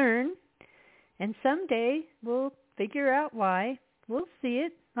had to learn. And someday we'll figure out why. We'll see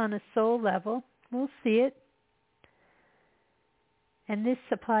it on a soul level. We'll see it. And this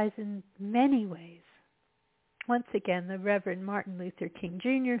applies in many ways. Once again, the Reverend Martin Luther King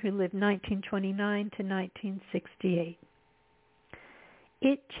Jr., who lived 1929 to 1968.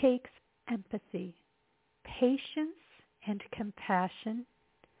 It takes empathy, patience, and compassion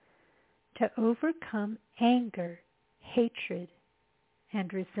to overcome anger, hatred,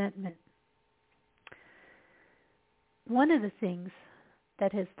 and resentment. One of the things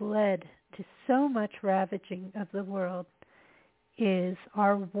that has led to so much ravaging of the world is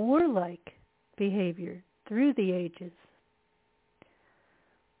our warlike behavior through the ages.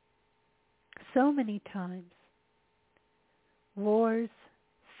 So many times, wars,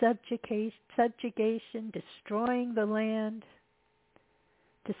 subjugation, destroying the land,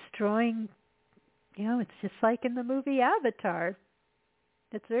 destroying, it's just like in the movie Avatar.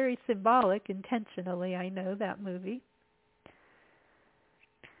 It's very symbolic, intentionally, I know, that movie.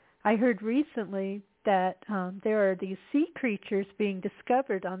 I heard recently that there are these sea creatures being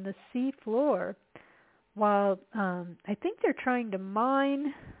discovered on the sea floor while I think they're trying to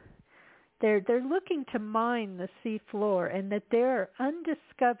mine. They're looking to mine the sea floor, and that there are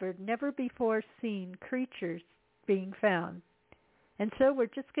undiscovered, never before seen creatures being found. And so we're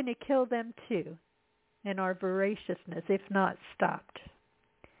just going to kill them too in our voraciousness, if not stopped.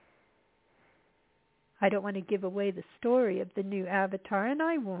 I don't want to give away the story of the new Avatar, and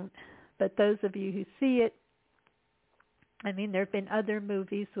I won't. But those of you who see it, I mean, there have been other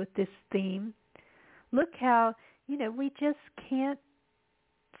movies with this theme. Look how, we just can't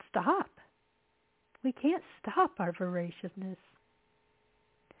stop. We can't stop our voraciousness.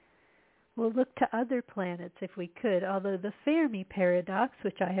 We'll look to other planets if we could, although the Fermi paradox,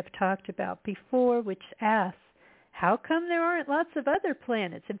 which I have talked about before, which asks, how come there aren't lots of other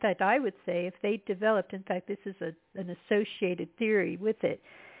planets? In fact, I would say if they developed, in fact, this is an associated theory with it,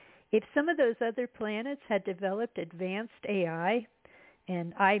 if some of those other planets had developed advanced AI,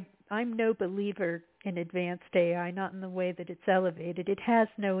 and I'm no believer in advanced AI, not in the way that it's elevated. It has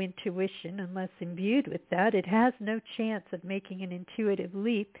no intuition unless imbued with that. It has no chance of making an intuitive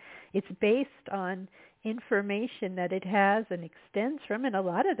leap. It's based on information that it has and extends from, and a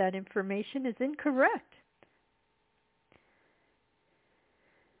lot of that information is incorrect.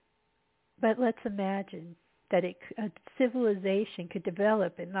 But let's imagine that a civilization could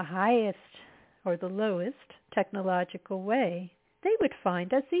develop in the highest or the lowest technological way. They would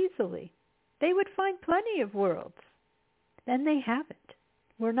find us easily. They would find plenty of worlds. And they haven't.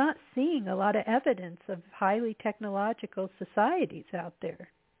 We're not seeing a lot of evidence of highly technological societies out there.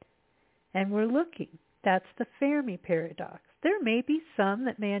 And we're looking. That's the Fermi paradox. There may be some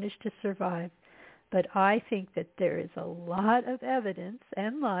that manage to survive, but I think that there is a lot of evidence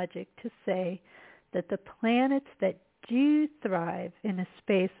and logic to say that the planets that do thrive in a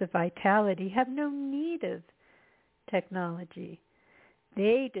space of vitality have no need of technology.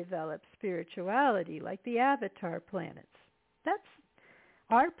 They develop spirituality like the Avatar planets.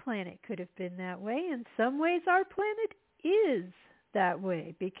 Our planet could have been that way. In some ways, our planet is that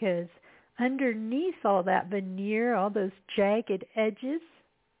way because underneath all that veneer, all those jagged edges,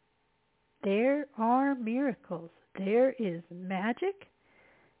 there are miracles. There is magic,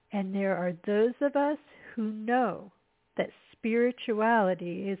 and there are those of us who know that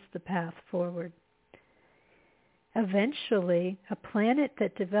spirituality is the path forward. Eventually, a planet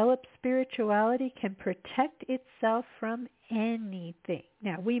that develops spirituality can protect itself from anything.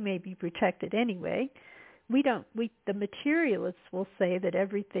 Now, we may be protected anyway. The materialists will say that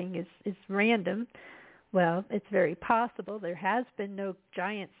everything is random. Well, it's very possible. There has been no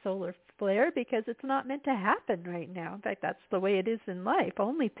giant solar flare because it's not meant to happen right now. In fact, that's the way it is in life.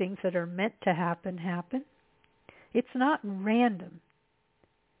 Only things that are meant to happen, happen. It's not random.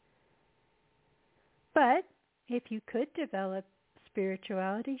 But if you could develop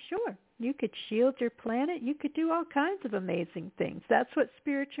spirituality, sure. You could shield your planet. You could do all kinds of amazing things. That's what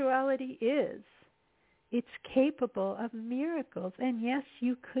spirituality is. It's capable of miracles. And yes,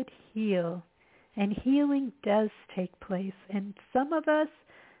 you could heal. And healing does take place. And some of us,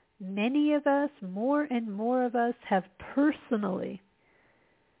 many of us, more and more of us have personally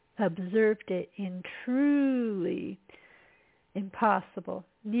observed it in truly impossible,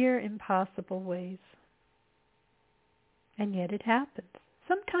 near impossible ways. And yet it happens.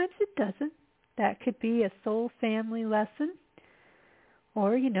 Sometimes it doesn't. That could be a soul family lesson.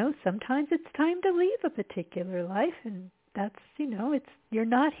 Or, sometimes it's time to leave a particular life, and that's, you're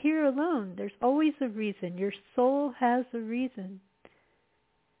not here alone. There's always a reason. Your soul has a reason.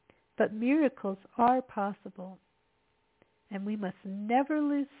 But miracles are possible, and we must never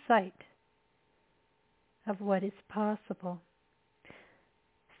lose sight of what is possible.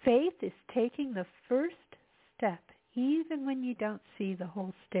 Faith is taking the first step, even when you don't see the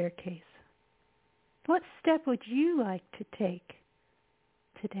whole staircase. What step would you like to take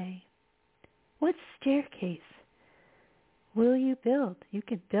today? What staircase will you build? You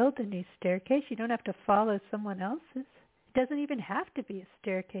can build a new staircase. You don't have to follow someone else's. It doesn't even have to be a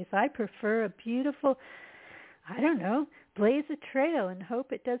staircase. I prefer a beautiful, blaze a trail and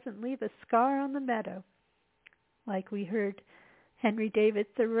hope it doesn't leave a scar on the meadow. Like we heard Henry David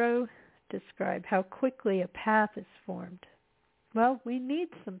Thoreau describe how quickly a path is formed. Well, we need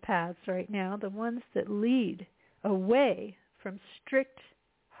some paths right now, the ones that lead away from strict,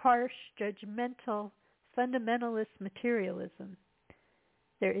 harsh, judgmental, fundamentalist materialism.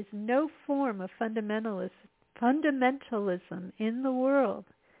 There is no form of fundamentalism in the world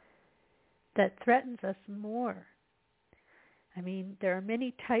that threatens us more. There are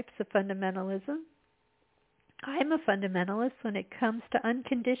many types of fundamentalism. I'm a fundamentalist when it comes to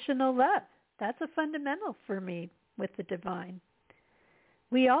unconditional love. That's a fundamental for me with the divine.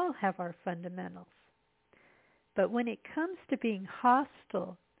 We all have our fundamentals. But when it comes to being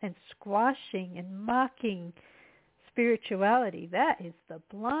hostile and squashing and mocking spirituality, that is the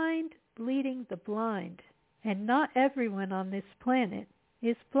blind leading the blind. And not everyone on this planet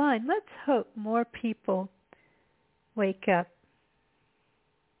is blind. Let's hope more people wake up.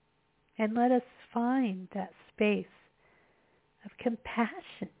 And let us find that space of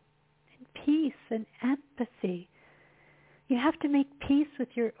compassion and peace and empathy. You have to make peace with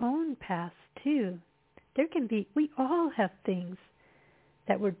your own past too. We all have things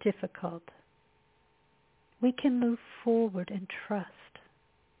that were difficult. We can move forward and trust.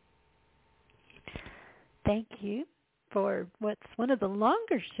 Thank you for what's one of the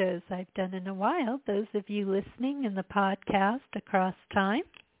longer shows I've done in a while, those of you listening in the podcast across time.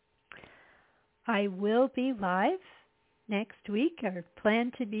 I will be live next week, or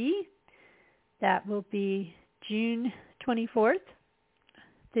plan to be. That will be June 24th.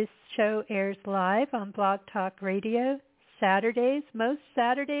 This show airs live on Blog Talk Radio Saturdays, most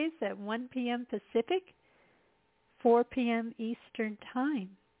Saturdays at 1 p.m. Pacific, 4 p.m. Eastern Time.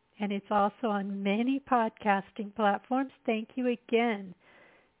 And it's also on many podcasting platforms. Thank you again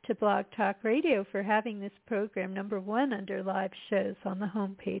to Blog Talk Radio for having this program number 1 under live shows on the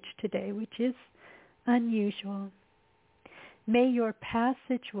homepage today, which is unusual. May your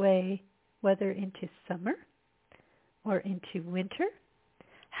passageway, whether into summer or into winter,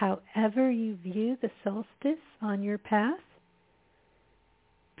 however you view the solstice on your path,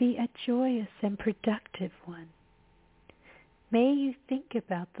 be a joyous and productive one. May you think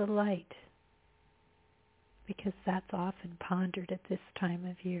about the light, because that's often pondered at this time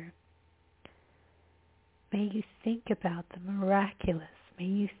of year. May you think about the miraculous. May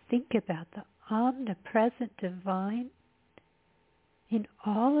you think about the omnipresent divine in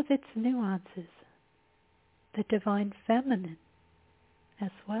all of its nuances, the divine feminine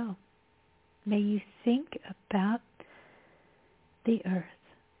as well. May you think about the earth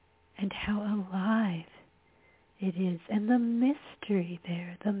and how alive it is, and the mystery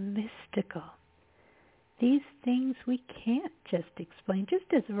there, the mystical. These things we can't just explain, just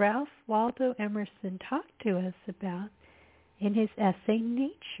as Ralph Waldo Emerson talked to us about in his essay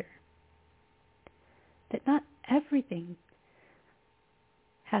Nature. That not everything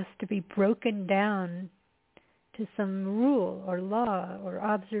has to be broken down to some rule or law or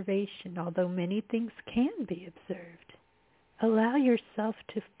observation, although many things can be observed. Allow yourself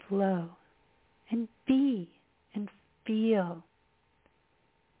to flow and be and feel.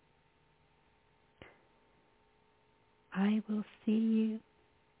 I will see you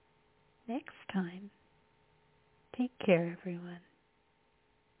next time. Take care, everyone.